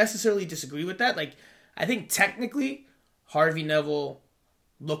don't necessarily disagree with that. Like, I think technically Harvey Neville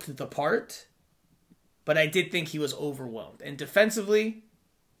looked the part, but I did think he was overwhelmed. And defensively,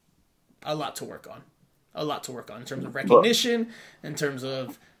 a lot to work on. In terms of recognition, in terms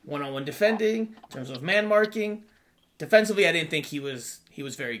of one-on-one defending, in terms of man marking. Defensively, I didn't think he was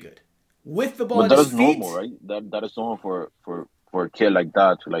very good. With the ball at his feet. That is normal, right? That is normal for a kid like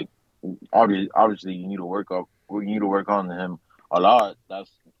that to, like, obviously you need to work on him a lot.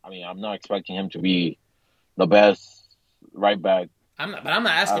 I'm not expecting him to be the best right back. I'm not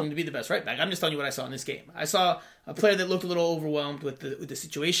asking him to be the best right back. I'm just telling you what I saw in this game. I saw a player that looked a little overwhelmed with the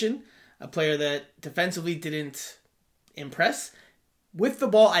situation, a player that defensively didn't impress. With the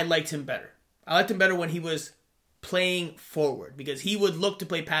ball, I liked him better. I liked him better when he was playing forward, because he would look to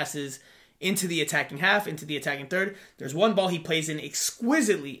play passes into the attacking half, into the attacking third. There's one ball he plays in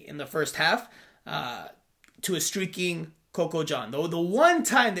exquisitely in the first half to a streaking Coco John. Though the one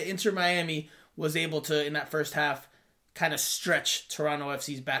time that Inter Miami was able to, in that first half, kind of stretch Toronto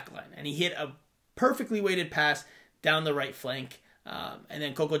FC's backline. And he hit a perfectly weighted pass down the right flank. And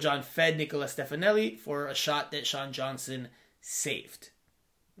then Coco John fed Nicola Stefanelli for a shot that Sean Johnson saved.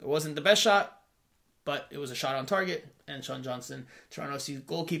 It wasn't the best shot, but it was a shot on target, and Sean Johnson, Toronto FC's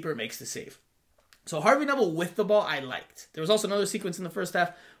goalkeeper, makes the save. So Harvey Neville with the ball, I liked. There was also another sequence in the first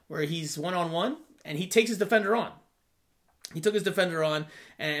half where he's one-on-one, and he takes his defender on. He took his defender on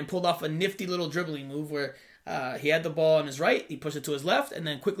and pulled off a nifty little dribbling move where he had the ball on his right, he pushed it to his left, and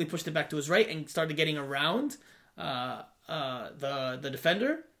then quickly pushed it back to his right and started getting around the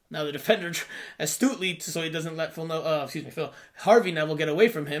defender Now the defender astutely, so he doesn't let Harvey Neville get away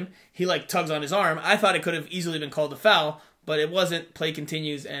from him. He tugs on his arm. I thought it could have easily been called a foul, but it wasn't. Play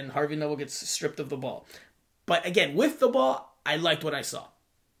continues, and Harvey Neville gets stripped of the ball. But again, with the ball, I liked what I saw.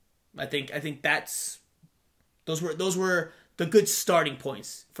 I think those were the good starting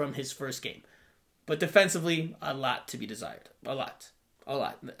points from his first game. But defensively, a lot to be desired. A lot.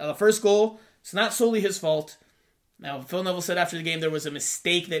 The first goal, it's not solely his fault. Now, Phil Neville said after the game there was a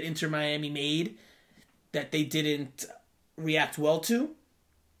mistake that Inter Miami made that they didn't react well to.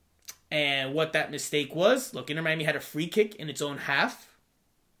 And what that mistake was, look, Inter Miami had a free kick in its own half.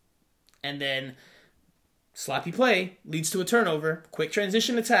 And then sloppy play leads to a turnover, quick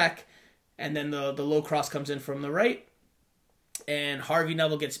transition attack, and then the low cross comes in from the right. And Harvey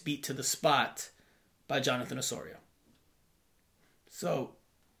Neville gets beat to the spot by Jonathan Osorio. So,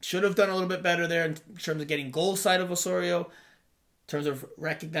 should have done a little bit better there in terms of getting goal side of Osorio, in terms of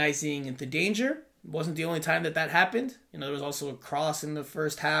recognizing the danger. It wasn't the only time that happened. There was also a cross in the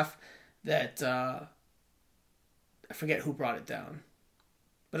first half that I forget who brought it down.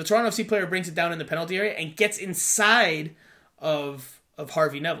 But a Toronto FC player brings it down in the penalty area and gets inside of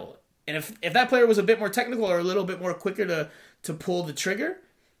Harvey Neville. And if that player was a bit more technical or a little bit more quicker to pull the trigger,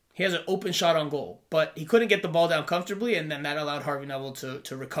 he has an open shot on goal. But he couldn't get the ball down comfortably, and then that allowed Harvey Neville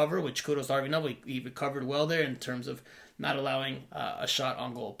to recover, which kudos to Harvey Neville. He recovered well there in terms of not allowing a shot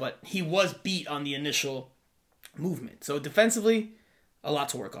on goal. But he was beat on the initial movement. So defensively, a lot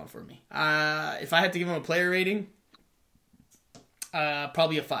to work on for me. If I had to give him a player rating,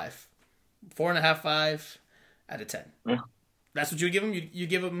 probably a 5. 4.5, 5 out of 10. Yeah. That's what you would give him? You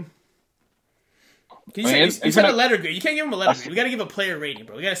give him... You said a letter grade. You can't give him a letter grade. We got to give a player rating,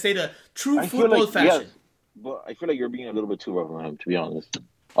 bro. We got to stay the true football fashion. Yes, but I feel like you're being a little bit too rough on him, to be honest.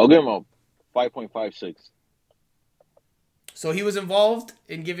 I'll give him a 5.56. So he was involved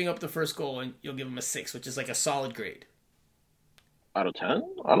in giving up the first goal, and you'll give him a 6, which is a solid grade. Out of 10?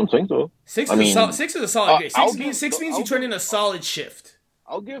 I don't think so. 6 is a solid grade. 6 means you turn in a solid shift.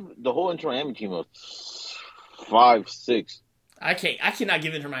 I'll give the whole Inter Miami team a 5, 6. I cannot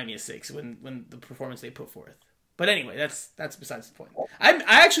give Inter Miami a 6 when the performance they put forth. But anyway, that's besides the point. I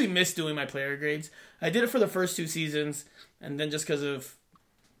actually miss doing my player grades. I did it for the first 2 seasons, and then just because of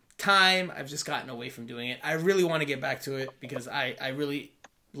time, I've just gotten away from doing it. I really want to get back to it because I really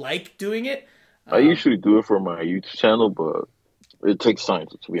like doing it. I usually do it for my YouTube channel, but it takes time,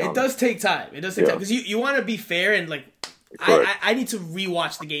 to be honest. It does take time. Time because you want to be fair and I need to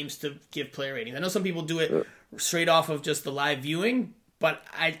rewatch the games to give player ratings. I know some people do it straight off of just the live viewing, but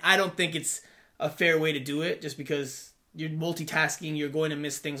I don't think it's a fair way to do it just because you're multitasking, you're going to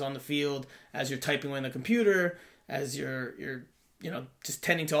miss things on the field as you're typing away on the computer, as you're just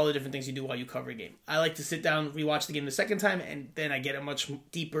tending to all the different things you do while you cover a game. I like to sit down, rewatch the game the second time, and then I get a much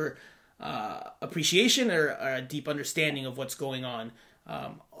deeper appreciation or a deep understanding of what's going on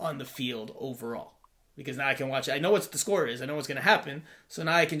the field overall. Because now I can watch it. I know what the score is. I know what's going to happen. So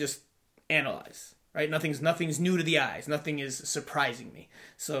now I can just analyze. Right? Nothing's new to the eyes. Nothing is surprising me.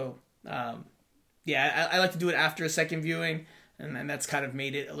 So, I like to do it after a second viewing. And that's kind of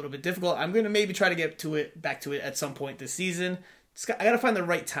made it a little bit difficult. I'm going to maybe try to get back to it at some point this season. I got to find the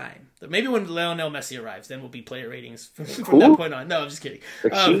right time. Maybe when Lionel Messi arrives, then we'll be player ratings from that point on. No, I'm just kidding.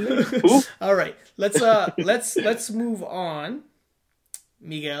 All right. Let's move on.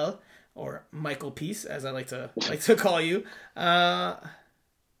 Miguel, or Michael Peace, as I like to call you.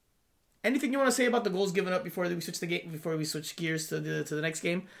 Anything you want to say about the goals given up before we switch gears to the next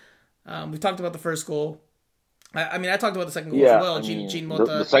game? We talked about the first goal. I talked about the second goal as well. Gene Mota.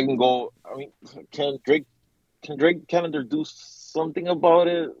 The second goal. Can Drake Canada do something about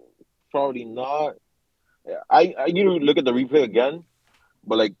it? Probably not. I need to look at the replay again,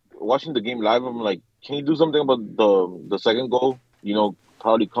 but watching the game live, I'm like, can you do something about the second goal?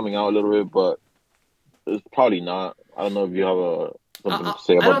 Probably coming out a little bit, but it's probably not. I don't know if you have something to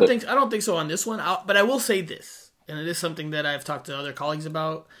say about that. I don't think so on this one. But I will say this, and it is something that I've talked to other colleagues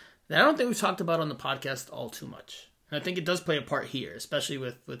about, that I don't think we've talked about on the podcast all too much. And I think it does play a part here, especially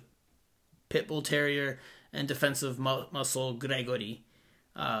with Pitbull Terrier and defensive muscle Gregory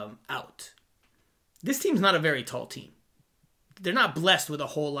out. This team's not a very tall team. They're not blessed with a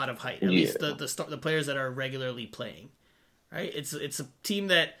whole lot of height, at least the players that are regularly playing. Right? It's a team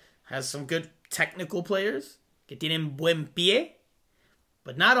that has some good technical players, que tienen buen pie,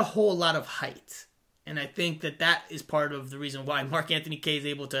 but not a whole lot of height. And I think that is part of the reason why Marc-Anthony Kaye is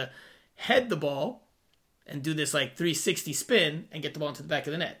able to head the ball and do this 360 spin and get the ball into the back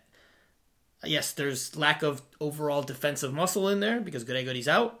of the net. Yes, there's lack of overall defensive muscle in there because Gregory's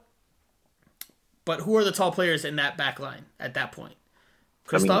out. But who are the tall players in that back line at that point?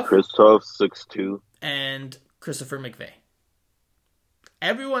 Christoph, 6'2", and Christopher McVeigh.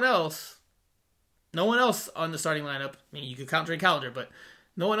 Everyone else, no one else on the starting lineup. I mean, you could count Drake Callender, but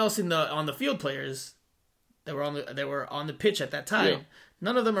no one else on the field players that were on the pitch at that time. Yeah.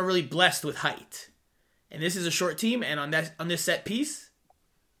 None of them are really blessed with height. And this is a short team, and on this set piece,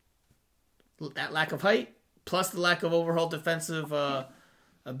 that lack of height plus the lack of overall defensive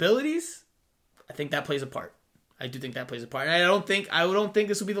abilities, I think that plays a part. I do think that plays a part. And I don't think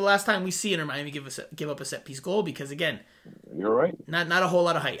this will be the last time we see Inter Miami give up a set piece goal because, again, you're right. Not a whole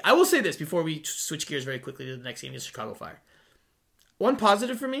lot of height. I will say this before we switch gears very quickly to the next game, the Chicago Fire. One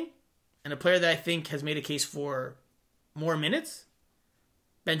positive for me, and a player that I think has made a case for more minutes,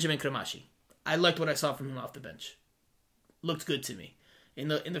 Benjamin Cremachi. I liked what I saw from him off the bench. Looked good to me. In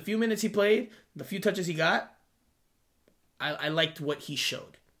the few minutes he played, the few touches he got, I liked what he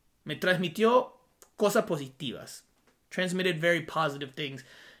showed. Me transmitió cosas positivas. Transmitted very positive things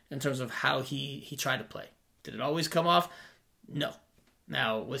in terms of how he tried to play. Did it always come off? No.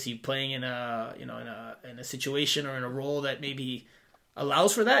 Now, was he playing in a situation or in a role that maybe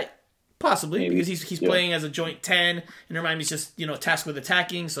allows for that? Possibly, because he's playing as a joint 10, and Hermine's just tasked with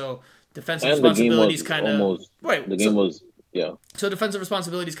attacking, so defensive responsibilities kind of right. The game was So defensive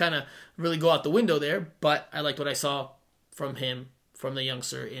responsibilities kind of really go out the window there. But I liked what I saw from him, from the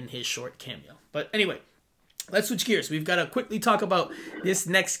youngster in his short cameo. But anyway, let's switch gears. We've got to quickly talk about this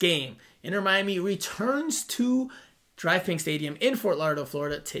next game. Inter Miami returns to Drive Pink Stadium in Fort Lauderdale,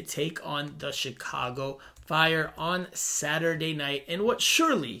 Florida, to take on the Chicago Fire on Saturday night in what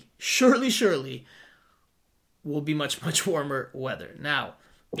surely will be much, much warmer weather. Now,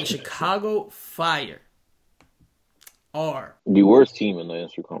 the Chicago Fire are the worst team in the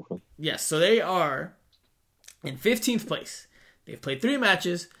Eastern Conference. Yes, so they are in 15th place. They've played 3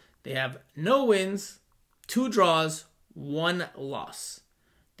 matches. They have no wins, 2 draws, 1 loss.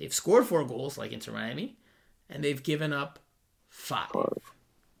 They've scored 4 goals like Inter Miami, and they've given up 5.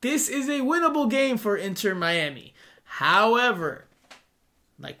 This is a winnable game for Inter Miami. However,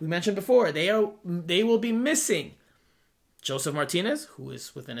 like we mentioned before, they will be missing Josef Martinez, who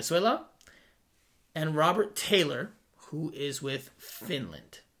is with Venezuela, and Robert Taylor, who is with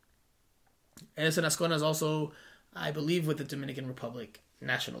Finland. Edison Ascona is also, I believe, with the Dominican Republic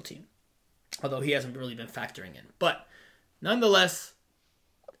national team, although he hasn't really been factoring in. But nonetheless,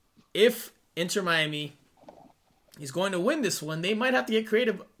 if Inter Miami is going to win this one, they might have to get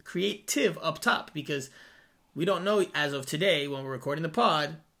creative up top, because we don't know as of today, when we're recording the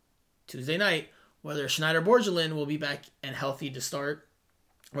pod, Tuesday night, whether Schneider Borgelin will be back and healthy to start,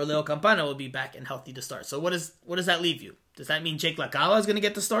 or Leo Campana will be back and healthy to start. So what does that leave you? Does that mean Jake Lacava is going to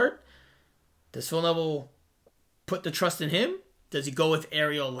get the start? Does Phil Neville put the trust in him? Does he go with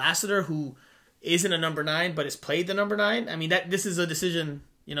Ariel Lassiter, who isn't a number 9 but has played the number 9? I mean, this is a decision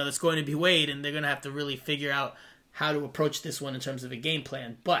that's going to be weighed, and they're going to have to really figure out how to approach this one in terms of a game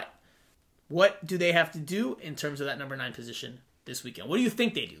plan. But what do they have to do in terms of that number 9 position this weekend? What do you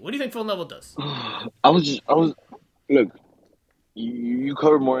think they do? What do you think Phil Neville does? Look, you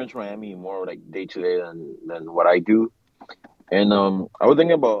cover more Inter Miami more like day to day than what I do, and I was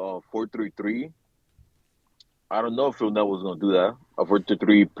thinking about 4-3-3. I don't know if Phil Neville was going to do that. A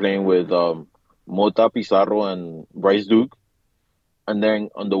 4-3 playing with Mota, Pizarro, and Bryce Duke, and then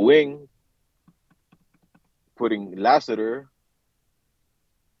on the wing putting Lassiter,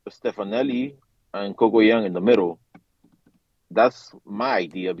 Stefanelli, and Coco Young in the middle. That's my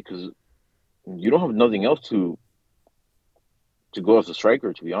idea, because you don't have nothing else to go as a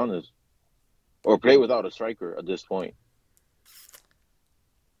striker, to be honest, or play without a striker at this point,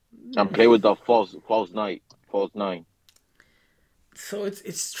 and play with the false 9. So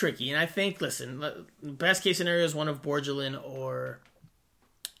it's tricky, and I think, listen, best case scenario is one of Borgelin or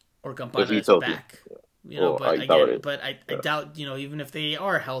Campana is back. I doubt, even if they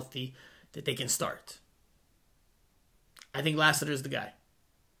are healthy, that they can start. I think Lassiter is the guy.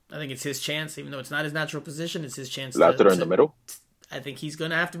 I think it's his chance, even though it's not his natural position. It's his chance. Lassiter in the middle. I think he's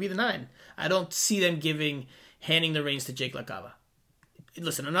going to have to be the 9. I don't see them handing the reins to Jake Lacava.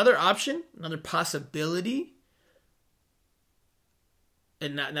 Listen, another option, another possibility,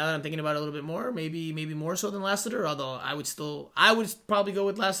 and now that I'm thinking about it a little bit more, maybe more so than Lassiter, although I would probably go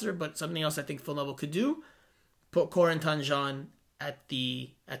with Lassiter, but something else I think Phil Neville could do, put Corentin Jean at the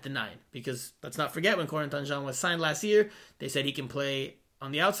 9, because let's not forget, when Corentin Jean was signed last year, they said he can play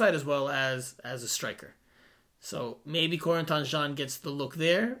on the outside as well as a striker. So maybe Corentin Jean gets the look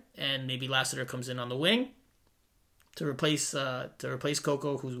there, and maybe Lassiter comes in on the wing to replace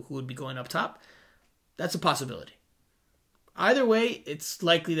Coco, who would be going up top. That's a possibility. Either way, it's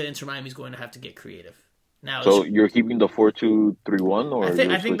likely that Inter Miami is going to have to get creative. Now, So you're keeping the 4-2-3-1, or I you're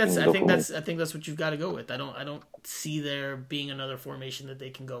think switching the formation? I think that's what you've got to go with. I don't see there being another formation that they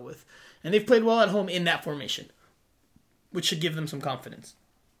can go with, and they've played well at home in that formation, which should give them some confidence.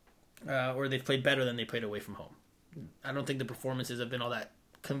 Or they've played better than they played away from home. I don't think the performances have been all that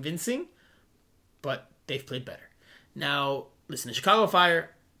convincing, but they've played better. Now, listen, the Chicago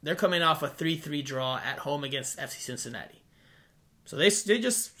Fire, they're coming off a 3-3 draw at home against FC Cincinnati. So they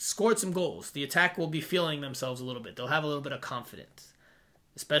just scored some goals. The attack will be feeling themselves a little bit. They'll have a little bit of confidence,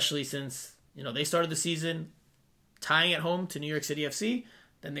 especially since they started the season tying at home to New York City FC.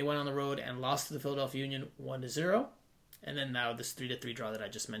 Then they went on the road and lost to the Philadelphia Union 1-0. And then now this 3-3 draw that I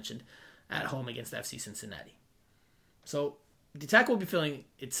just mentioned at home against FC Cincinnati. So the attack will be feeling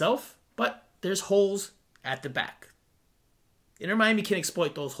itself, but there's holes at the back. Inter Miami can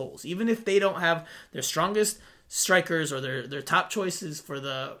exploit those holes. Even if they don't have their strongest strikers or their top choices for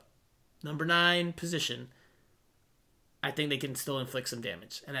the number 9 position, I think they can still inflict some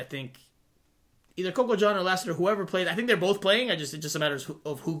damage. And I think either Coco John or Lassiter, whoever played, I think they're both playing. It just a matter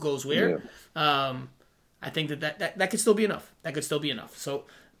of who goes where. Yeah. I think that could still be enough. That could still be enough. So,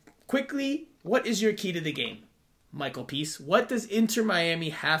 quickly, what is your key to the game, Michael Peace? What does Inter Miami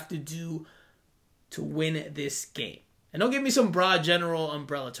have to do to win this game? And don't give me some broad, general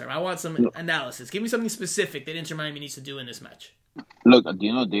umbrella term. I want some analysis. Give me something specific that Inter Miami needs to do in this match. Look, at the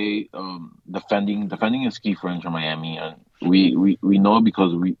end of the day, defending is key for Inter Miami, and we know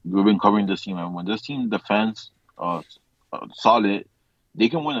because we've been covering this team. And when this team defends solid, they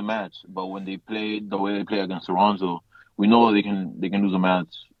can win a match. But when they play the way they play against Herons, we know they can lose a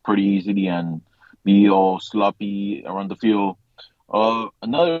match pretty easily and be all sloppy around the field.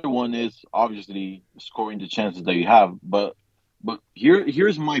 Another one is obviously scoring the chances that you have. But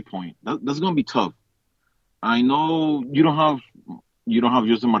here's my point. That's gonna be tough. I know you don't have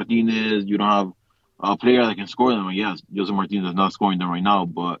Josef Martinez. You don't have a player that can score them. And yes, Josef Martinez is not scoring them right now.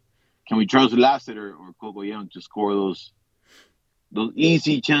 But can we trust Lassiter or Coco Young to score those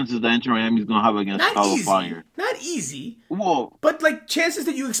easy chances that Inter Miami is going to have against Chicago Fire? Not easy. Well, but like chances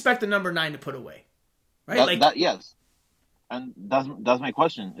that you expect the number 9 to put away, right? Yes. And that's my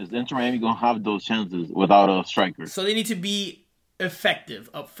question: is Inter Miami going to have those chances without a striker? So they need to be effective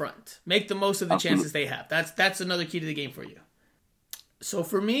up front. Make the most of the chances they have. That's another key to the game for you. So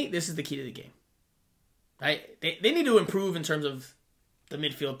for me, this is the key to the game. Right? They need to improve in terms of the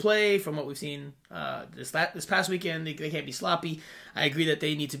midfield play from what we've seen this past weekend. They can't be sloppy. I agree that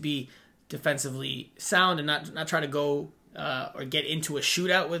they need to be defensively sound and not try to go or get into a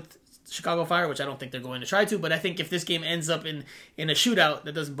shootout with Chicago Fire, which I don't think they're going to try to. But I think if this game ends up in a shootout,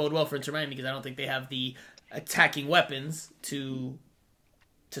 that doesn't bode well for Inter Miami because I don't think they have the attacking weapons to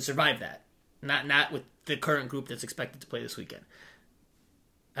survive that. Not with the current group that's expected to play this weekend,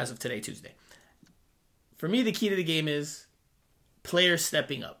 as of today, Tuesday. For me, the key to the game is players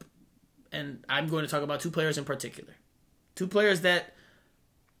stepping up. And I'm going to talk about 2 players in particular. 2 players that,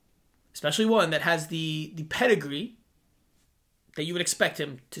 especially one that has the pedigree that you would expect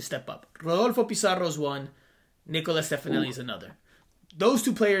him to step up. Rodolfo Pizarro is one. Nicola Stefanelli is another. Those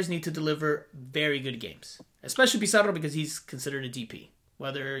 2 players need to deliver very good games. Especially Pizarro because he's considered a DP.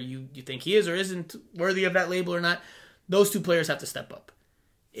 Whether you think he is or isn't worthy of that label or not, those 2 players have to step up.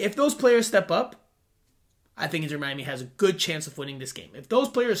 If those players step up, I think Inter Miami has a good chance of winning this game. If those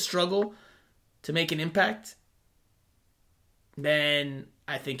players struggle to make an impact, then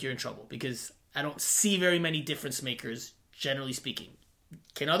I think you're in trouble because I don't see very many difference makers, generally speaking.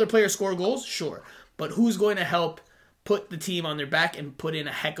 Can other players score goals? Sure. But who's going to help put the team on their back and put in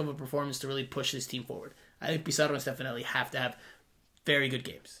a heck of a performance to really push this team forward? I think Pizarro and Stefanelli have to have very good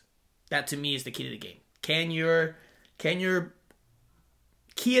games. That, to me, is the key to the game. Can your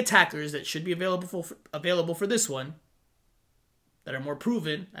key attackers that should be available for this one, that are more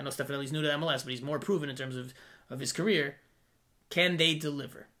proven, I know Stefanelli's new to MLS, but he's more proven in terms of his career, can they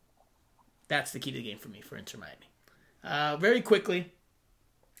deliver? That's the key to the game for me, for Inter Miami. Very quickly,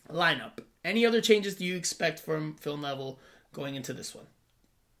 lineup. Any other changes do you expect from film level going into this one?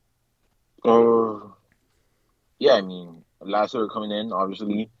 Yeah, I mean, Lassiter coming in,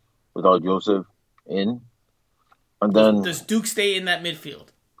 obviously, without Josef in. And then does Duke stay in that midfield?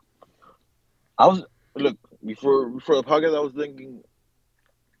 Before the podcast, I was thinking,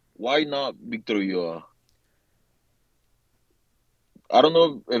 why not Victor Ulloa? I don't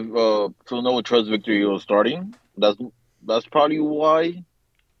know if Phil Noah trusts Victor Ulloa starting. That's probably why.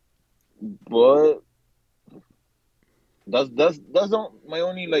 But that's not my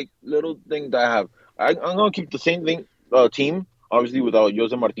only little thing that I have. I'm gonna keep the same team, obviously without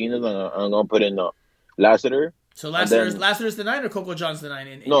Josef Martinez, and I'm gonna put in Lassiter. So Lassiter's the 9 or Coco John's the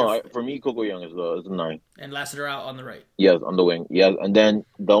 9? For me, Coco Young is the 9. And Lassiter out on the right. Yes, on the wing. Yes, and then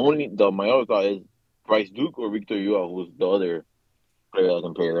my other thought is Bryce Duke or Victor Ua, who's the other player that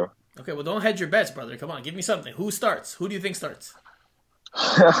can play there. Okay, well, don't hedge your bets, brother. Come on, give me something. Who starts? Who do you think starts?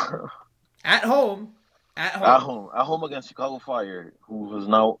 At home. At home against Chicago Fire, who has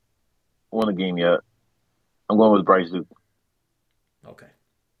not won a game yet. I'm going with Bryce Duke. Okay.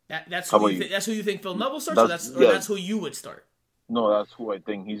 That's who you think Phil Neville starts, that's who you would start? No, that's who I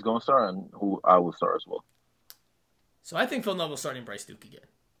think he's going to start and who I will start as well. So I think Phil Neville's starting Bryce Duke again.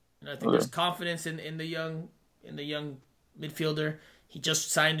 And I think there's confidence in the young midfielder. He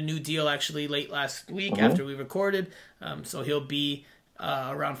just signed a new deal actually late last week after we recorded. So he'll be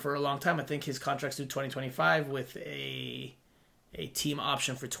around for a long time. I think his contract's due 2025 with a team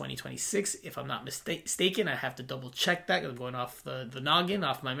option for 2026. If I'm not mistaken, I have to double check that. I'm going off the noggin,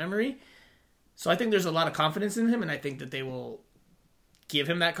 off my memory. So I think there's a lot of confidence in him, and I think that they will give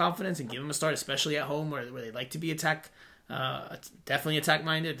him that confidence and give him a start, especially at home where they like to be definitely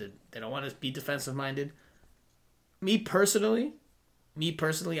attack-minded. They don't want to be defensive-minded. Me personally,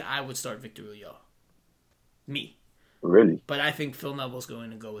 I would start Victor Ulloa. Me. Really? But I think Phil Neville's going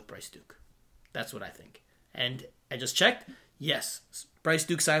to go with Bryce Duke. That's what I think. And I just checked. Yes, Bryce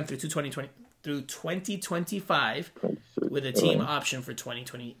Duke signed through 2025 with a team option for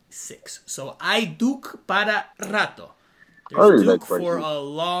 2026. So I Duke para rato. There's Duke for a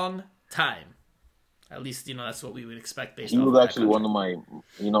long time. At least, that's what we would expect based on. He was actually one of my,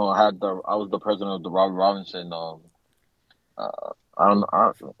 I was the president of the Robbie Robinson.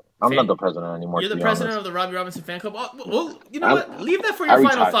 I'm not the president anymore. You're the president of the Robbie Robinson fan club. Well, you know what? Leave that for your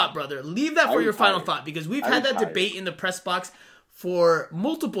final thought, brother. Leave that for your final thought, because we've had that debate in the press box for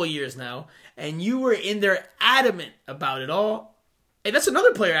multiple years now, and you were in there adamant about it all. And that's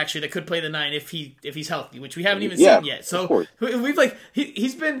another player actually that could play the 9 if he's healthy, which we haven't even seen yet. So we've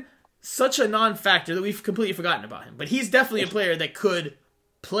he's been such a non-factor that we've completely forgotten about him. But he's definitely a player that could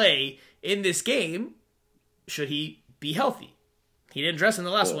play in this game should he be healthy. He didn't dress in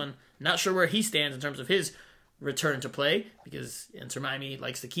the last one. Not sure where he stands in terms of his return to play, because Inter Miami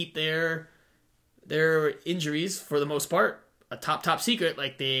likes to keep their injuries, for the most part, a top secret,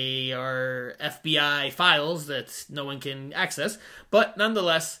 like they are FBI files that no one can access. But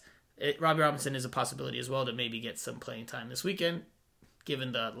nonetheless, Robbie Robinson is a possibility as well to maybe get some playing time this weekend,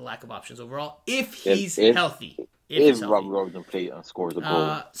 given the lack of options overall, if he's healthy. If Robbie Robinson plays and scores a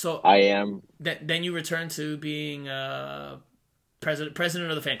goal, so I am. Then you return to being president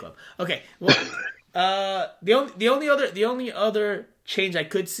of the fan club. Okay. Well, the only other change I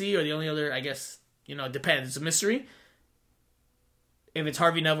could see, or the only other, I guess, it depends. It's a mystery. If it's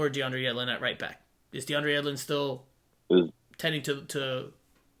Harvey Neville or DeAndre Yedlin at right back, is DeAndre Yedlin still tending to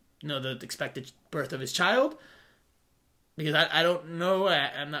the expected birth of his child? Because I don't know.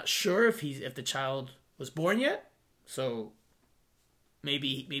 I'm not sure if the child was born yet. So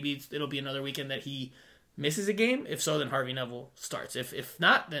maybe it'll be another weekend that he misses a game. If so, then Harvey Neville starts. If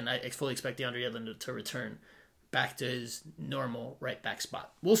not, then I fully expect DeAndre Yedlin to return back to his normal right back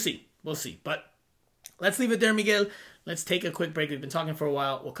spot. We'll see. But let's leave it there, Miguel. Let's take a quick break. We've been talking for a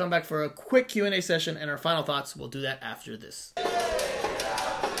while. We'll come back for a quick Q&A session and our final thoughts. We'll do that after this.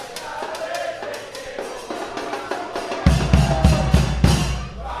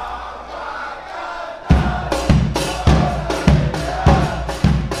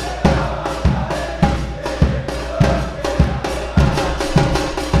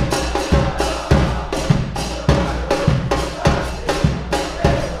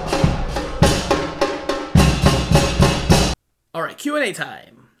 Q&A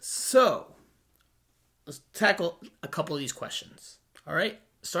time. So, let's tackle a couple of these questions. All right?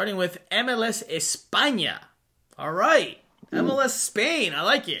 Starting with MLS España. All right. MLS Spain. I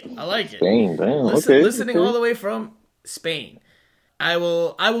like it. Spain, damn. Listening all the way from Spain. I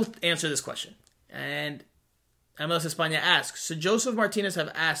will answer this question. And MLS España asks, should Josef Martinez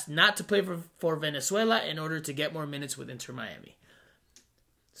have asked not to play for Venezuela in order to get more minutes with Inter Miami?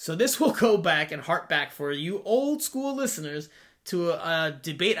 So this will go back and hark back for you old school listeners to a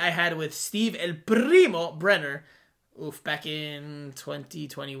debate I had with Steve El Primo Brenner back in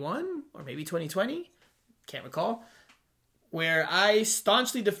 2021 or maybe 2020, can't recall, where I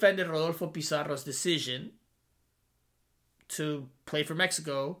staunchly defended Rodolfo Pizarro's decision to play for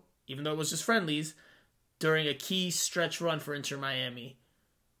Mexico, even though it was just friendlies, during a key stretch run for Inter Miami.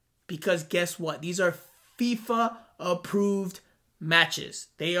 Because guess what? These are FIFA-approved matches.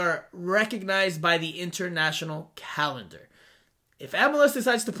 They are recognized by the international calendar. If MLS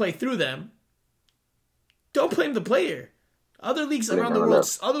decides to play through them, don't blame the player. Other leagues around the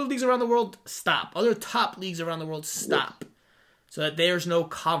world, stop. Other top leagues around the world, stop. So that there's no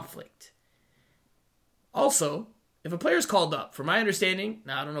conflict. Also, if a player's called up, from my understanding,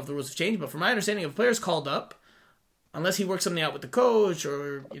 now I don't know if the rules have changed, but from my understanding, if a player's called up, unless he works something out with the coach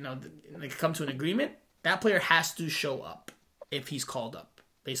or, they come to an agreement, that player has to show up if he's called up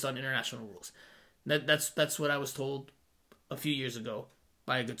based on international rules. That's what I was told a few years ago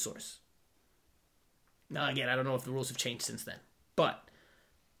by a good source. Now, again, I don't know if the rules have changed since then. But,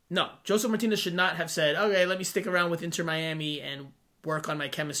 no, Josef Martinez should not have said, okay, let me stick around with Inter Miami and work on my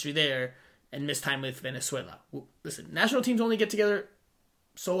chemistry there and miss time with Venezuela. Listen, national teams only get together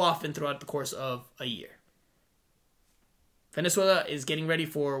so often throughout the course of a year. Venezuela is getting ready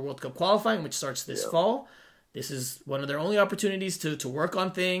for World Cup qualifying, which starts this fall. This is one of their only opportunities to work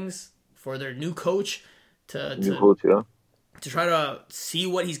on things for their new coach, to try to see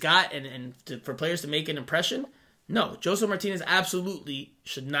what he's got and for players to make an impression. No, Josef Martinez absolutely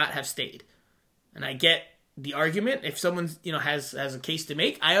should not have stayed. And I get the argument. If someone has a case to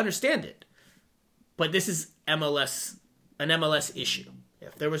make, I understand it. But this is an MLS issue.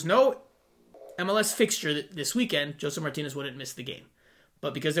 If there was no MLS fixture this weekend, Josef Martinez wouldn't miss the game.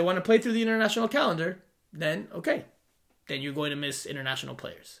 But because they want to play through the international calendar, then okay. Then you're going to miss international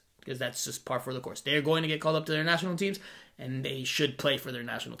players. Because that's just par for the course. They're going to get called up to their national teams, and they should play for their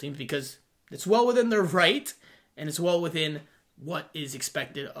national teams because it's well within their right, and it's well within what is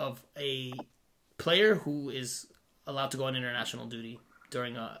expected of a player who is allowed to go on international duty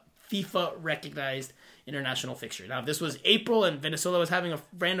during a FIFA-recognized international fixture. Now, if this was April and Venezuela was having a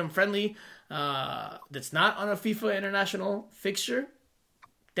random friendly that's not on a FIFA international fixture,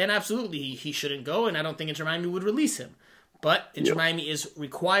 then absolutely he shouldn't go, and I don't think Inter Miami would release him. But Inter Miami is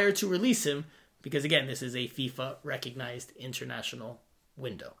required to release him because, again, this is a FIFA-recognized international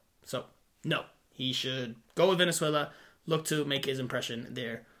window. So, no, he should go with Venezuela, look to make his impression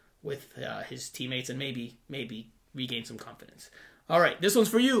there with his teammates, and maybe regain some confidence. All right, this one's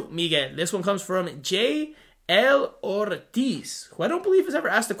for you, Miguel. This one comes from J.L. Ortiz, who I don't believe has ever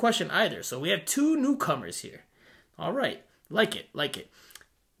asked a question either. So we have two newcomers here. All right, like it.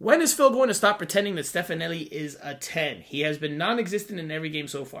 When is Phil going to stop pretending that Stefanelli is a 10? He has been non-existent in every game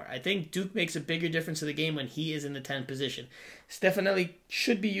so far. I think Duke makes a bigger difference to the game when he is in the 10 position. Stefanelli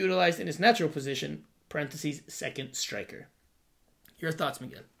should be utilized in his natural position, parentheses, second striker. Your thoughts,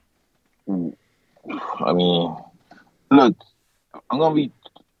 Miguel? I mean, look, I'm going to be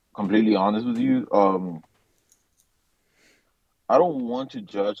completely honest with you. I don't want to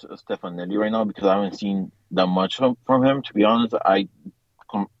judge Stefanelli right now because I haven't seen that much from him. To be honest,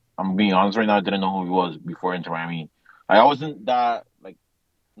 I'm being honest right now. I didn't know who he was before Inter Miami. I wasn't that,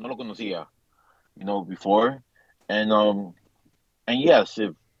 no lo conocía, before. And yes,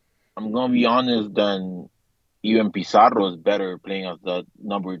 if I'm going to be honest, then even Pizarro is better playing at the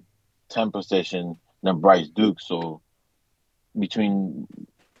number 10 position than Bryce Duke. So between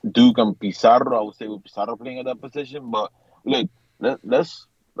Duke and Pizarro, I would say with Pizarro playing at that position. But look, let's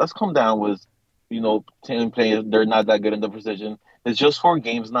come down with, 10 players. They're not that good in the position. It's just 4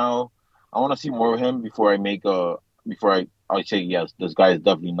 games now. I want to see more of him before I say yes, this guy is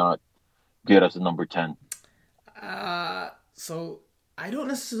definitely not good as a number 10. So I don't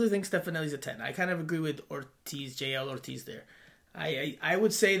necessarily think Stefanelli's a 10. I kind of agree with JL Ortiz there. I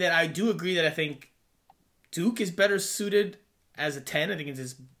would say that I do agree that I think Duke is better suited as a 10. I think it's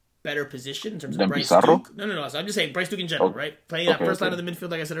his better position in terms of Bryce Pizarro? Duke. No. So I'm just saying Bryce Duke in general, right? Playing that first line of the midfield,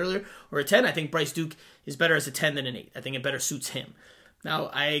 like I said earlier, or a 10, I think Bryce Duke is better as a 10 than an 8. I think it better suits him.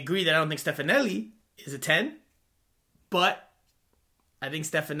 Now, I agree that I don't think Stefanelli is a 10, but I think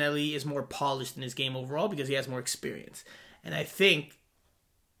Stefanelli is more polished in his game overall because he has more experience. And I think,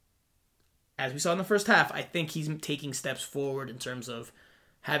 as we saw in the first half, I think he's taking steps forward in terms of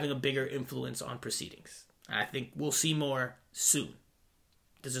having a bigger influence on proceedings. I think we'll see more soon.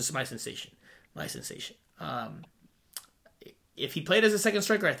 This is my sensation. If he played as a second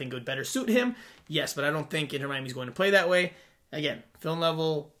striker, I think it would better suit him. Yes, but I don't think Inter Miami is going to play that way. Again, film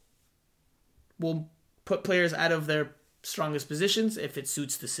level will put players out of their strongest positions if it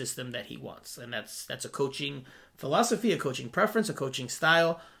suits the system that he wants. And that's a coaching philosophy, a coaching preference, a coaching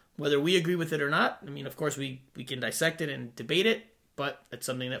style. Whether we agree with it or not, I mean, of course, we can dissect it and debate it, but it's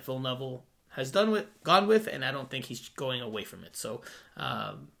something that Phil Neville has gone with, and I don't think he's going away from it. So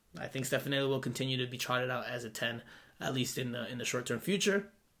I think Stefanelli will continue to be trotted out as a 10, at least in the short-term future,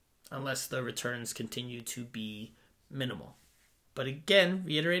 unless the returns continue to be minimal. But again,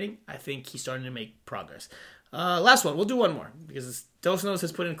 reiterating, I think he's starting to make progress. Last one. We'll do one more, because Dos Nos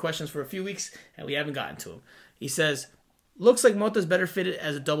has put in questions for a few weeks, and we haven't gotten to him. He says, looks like Mota's better fitted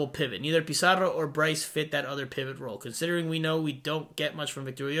as a double pivot. Neither Pizarro or Bryce fit that other pivot role. Considering we know we don't get much from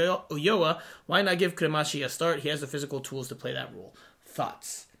Victor Ulloa, why not give Cremaschi a start? He has the physical tools to play that role.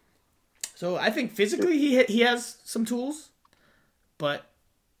 Thoughts? So I think physically he has some tools, but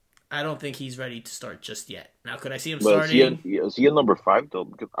I don't think he's ready to start just yet. Now, could I see him starting? Is he a number 5 though?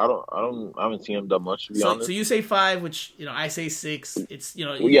 Because I haven't seen him that much, to be honest. So you say 5, which I say 6. It's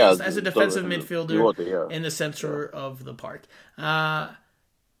as a defensive midfielder in the center of the park. I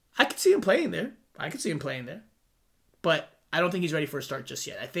could see him playing there. But I don't think he's ready for a start just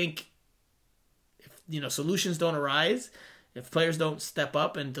yet. I think if solutions don't arise, if players don't step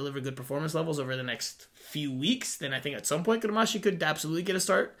up and deliver good performance levels over the next few weeks, then I think at some point Cremaschi could absolutely get a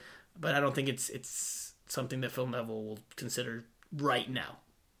start. But I don't think it's something that Phil Neville will consider right now.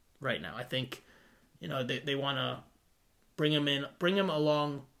 I think, they want to bring him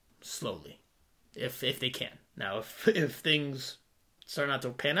along slowly, if they can. Now, if things start not to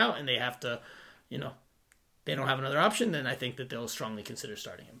pan out and they have to, they don't have another option, then I think that they'll strongly consider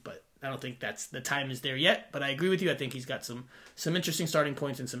starting him. But I don't think the time is there yet. But I agree with you. I think he's got some interesting starting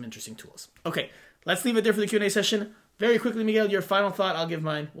points and some interesting tools. Okay, let's leave it there for the Q&A session. Very quickly, Miguel, your final thought. I'll give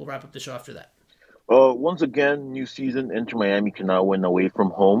mine. We'll wrap up the show after that. Once again, new season, Inter Miami cannot win away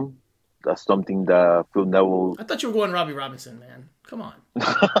from home. That's something that Phil Neville... I thought you were going Robbie Robinson, man. Come on.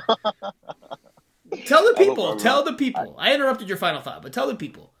 Tell the people. I interrupted your final thought, but tell the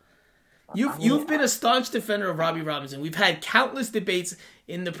people. You've been a staunch defender of Robbie Robinson. We've had countless debates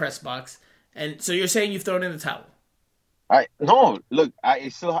in the press box, and so you're saying you've thrown in the towel.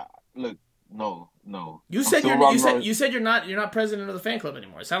 No. You said you're not president of the fan club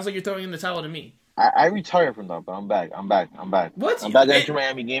anymore. It sounds like you're throwing in the towel to me. I retired from that, but I'm back. What? I'm back at Inter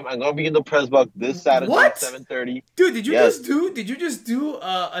Miami game. I'm gonna be in the press box this Saturday at 7:30. Dude, did you just do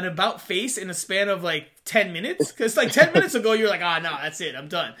an about face in a span of like 10 minutes? Because like 10 minutes ago you were like, no, that's it, I'm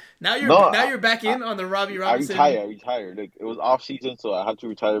done. Now you're back in on the Robbie Robinson. I retired. Like, it was off season, so I had to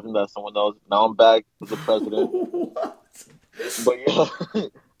retire from that. Someone else. Now I'm back as the president. What? But yeah,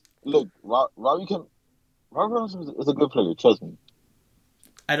 look, Robbie Robinson is a good player. Trust me.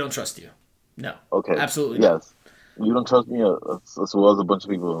 I don't trust you. No. Okay. Absolutely yes. Not. You don't trust me as well as a bunch of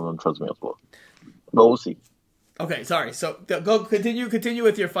people who don't trust me as well. But we'll see. Okay, sorry. So go continue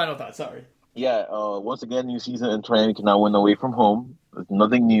with your final thought. Sorry. Yeah. Once again, new season, and Miami cannot win away from home. It's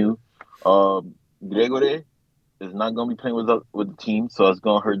nothing new. Gregory is not going to be playing with the team, so it's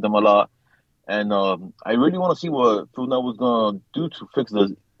going to hurt them a lot. And I really want to see what Phil Neville's going to do to fix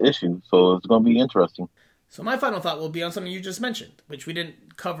the issue. So it's going to be interesting. So my final thought will be on something you just mentioned, which we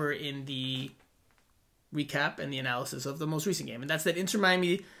didn't cover in the recap and the analysis of the most recent game. And that's that Inter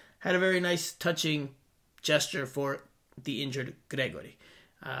Miami had a very nice, touching gesture for the injured Gregory.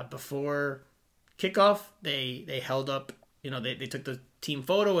 Before kickoff, they held up, they took the team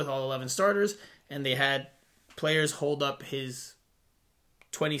photo with all 11 starters, and they had players hold up his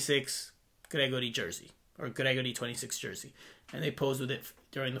 26 Gregory jersey, or Gregory 26 jersey. And they posed with it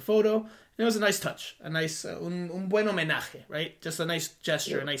during the photo. And it was a nice touch, a nice, un buen homenaje, right? Just a nice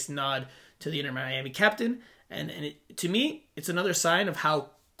gesture, a nice nod to the Inter Miami captain. And to me, it's another sign of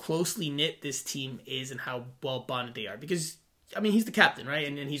how closely knit this team is and how well bonded they are. Because, he's the captain, right?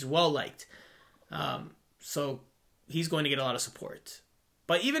 And he's well liked. So he's going to get a lot of support.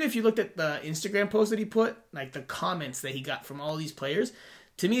 But even if you looked at the Instagram post that he put, like the comments that he got from all these players,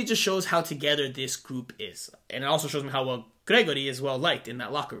 to me, it just shows how together this group is. And it also shows me how well Gregory is well liked in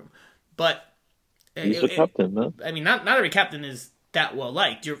that locker room. But he's the captain, man. Not every captain is that well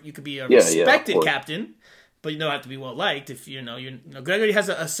liked. You could be a respected captain, but you don't have to be well liked. If Gregory has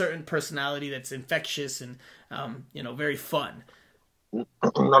a certain personality that's infectious and very fun.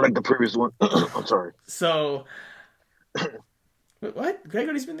 Not like the previous one. I'm sorry. So, what?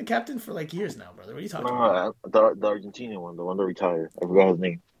 Gregory's been the captain for like years now, brother. What are you talking about? The Argentinian one, the one that retired. I forgot his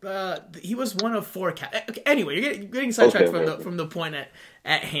name. He was one of 4 captains. Okay, anyway, you're getting sidetracked from the point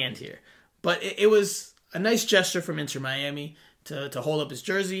at hand here. But it was a nice gesture from Inter Miami to hold up his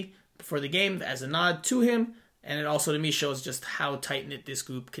jersey before the game as a nod to him. And it also, to me, shows just how tight-knit this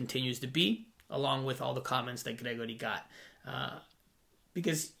group continues to be, along with all the comments that Gregory got.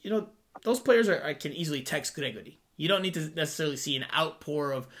 Because, those players can easily text Gregory. You don't need to necessarily see an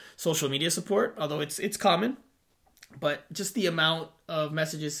outpour of social media support, although it's common. But just the amount of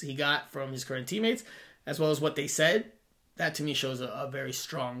messages he got from his current teammates, as well as what they said, that to me shows a very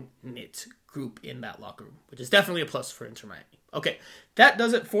strong knit group in that locker room, which is definitely a plus for Inter Miami. Okay, that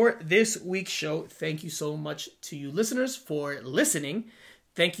does it for this week's show. Thank you so much to you listeners for listening.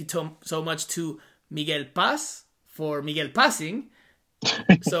 Thank you so much to Miguel Paz for Miguel Passing.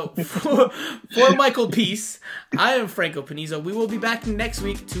 So, for Michael Peace, I am Franco Panizo. We will be back next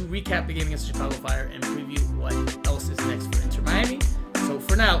week to recap the game against the Chicago Fire and preview what else is next for Inter Miami. So,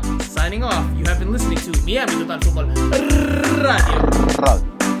 for now, signing off, you have been listening to Miami Total Football Radio.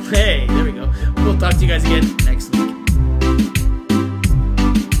 Hey, there we go. We'll talk to you guys again next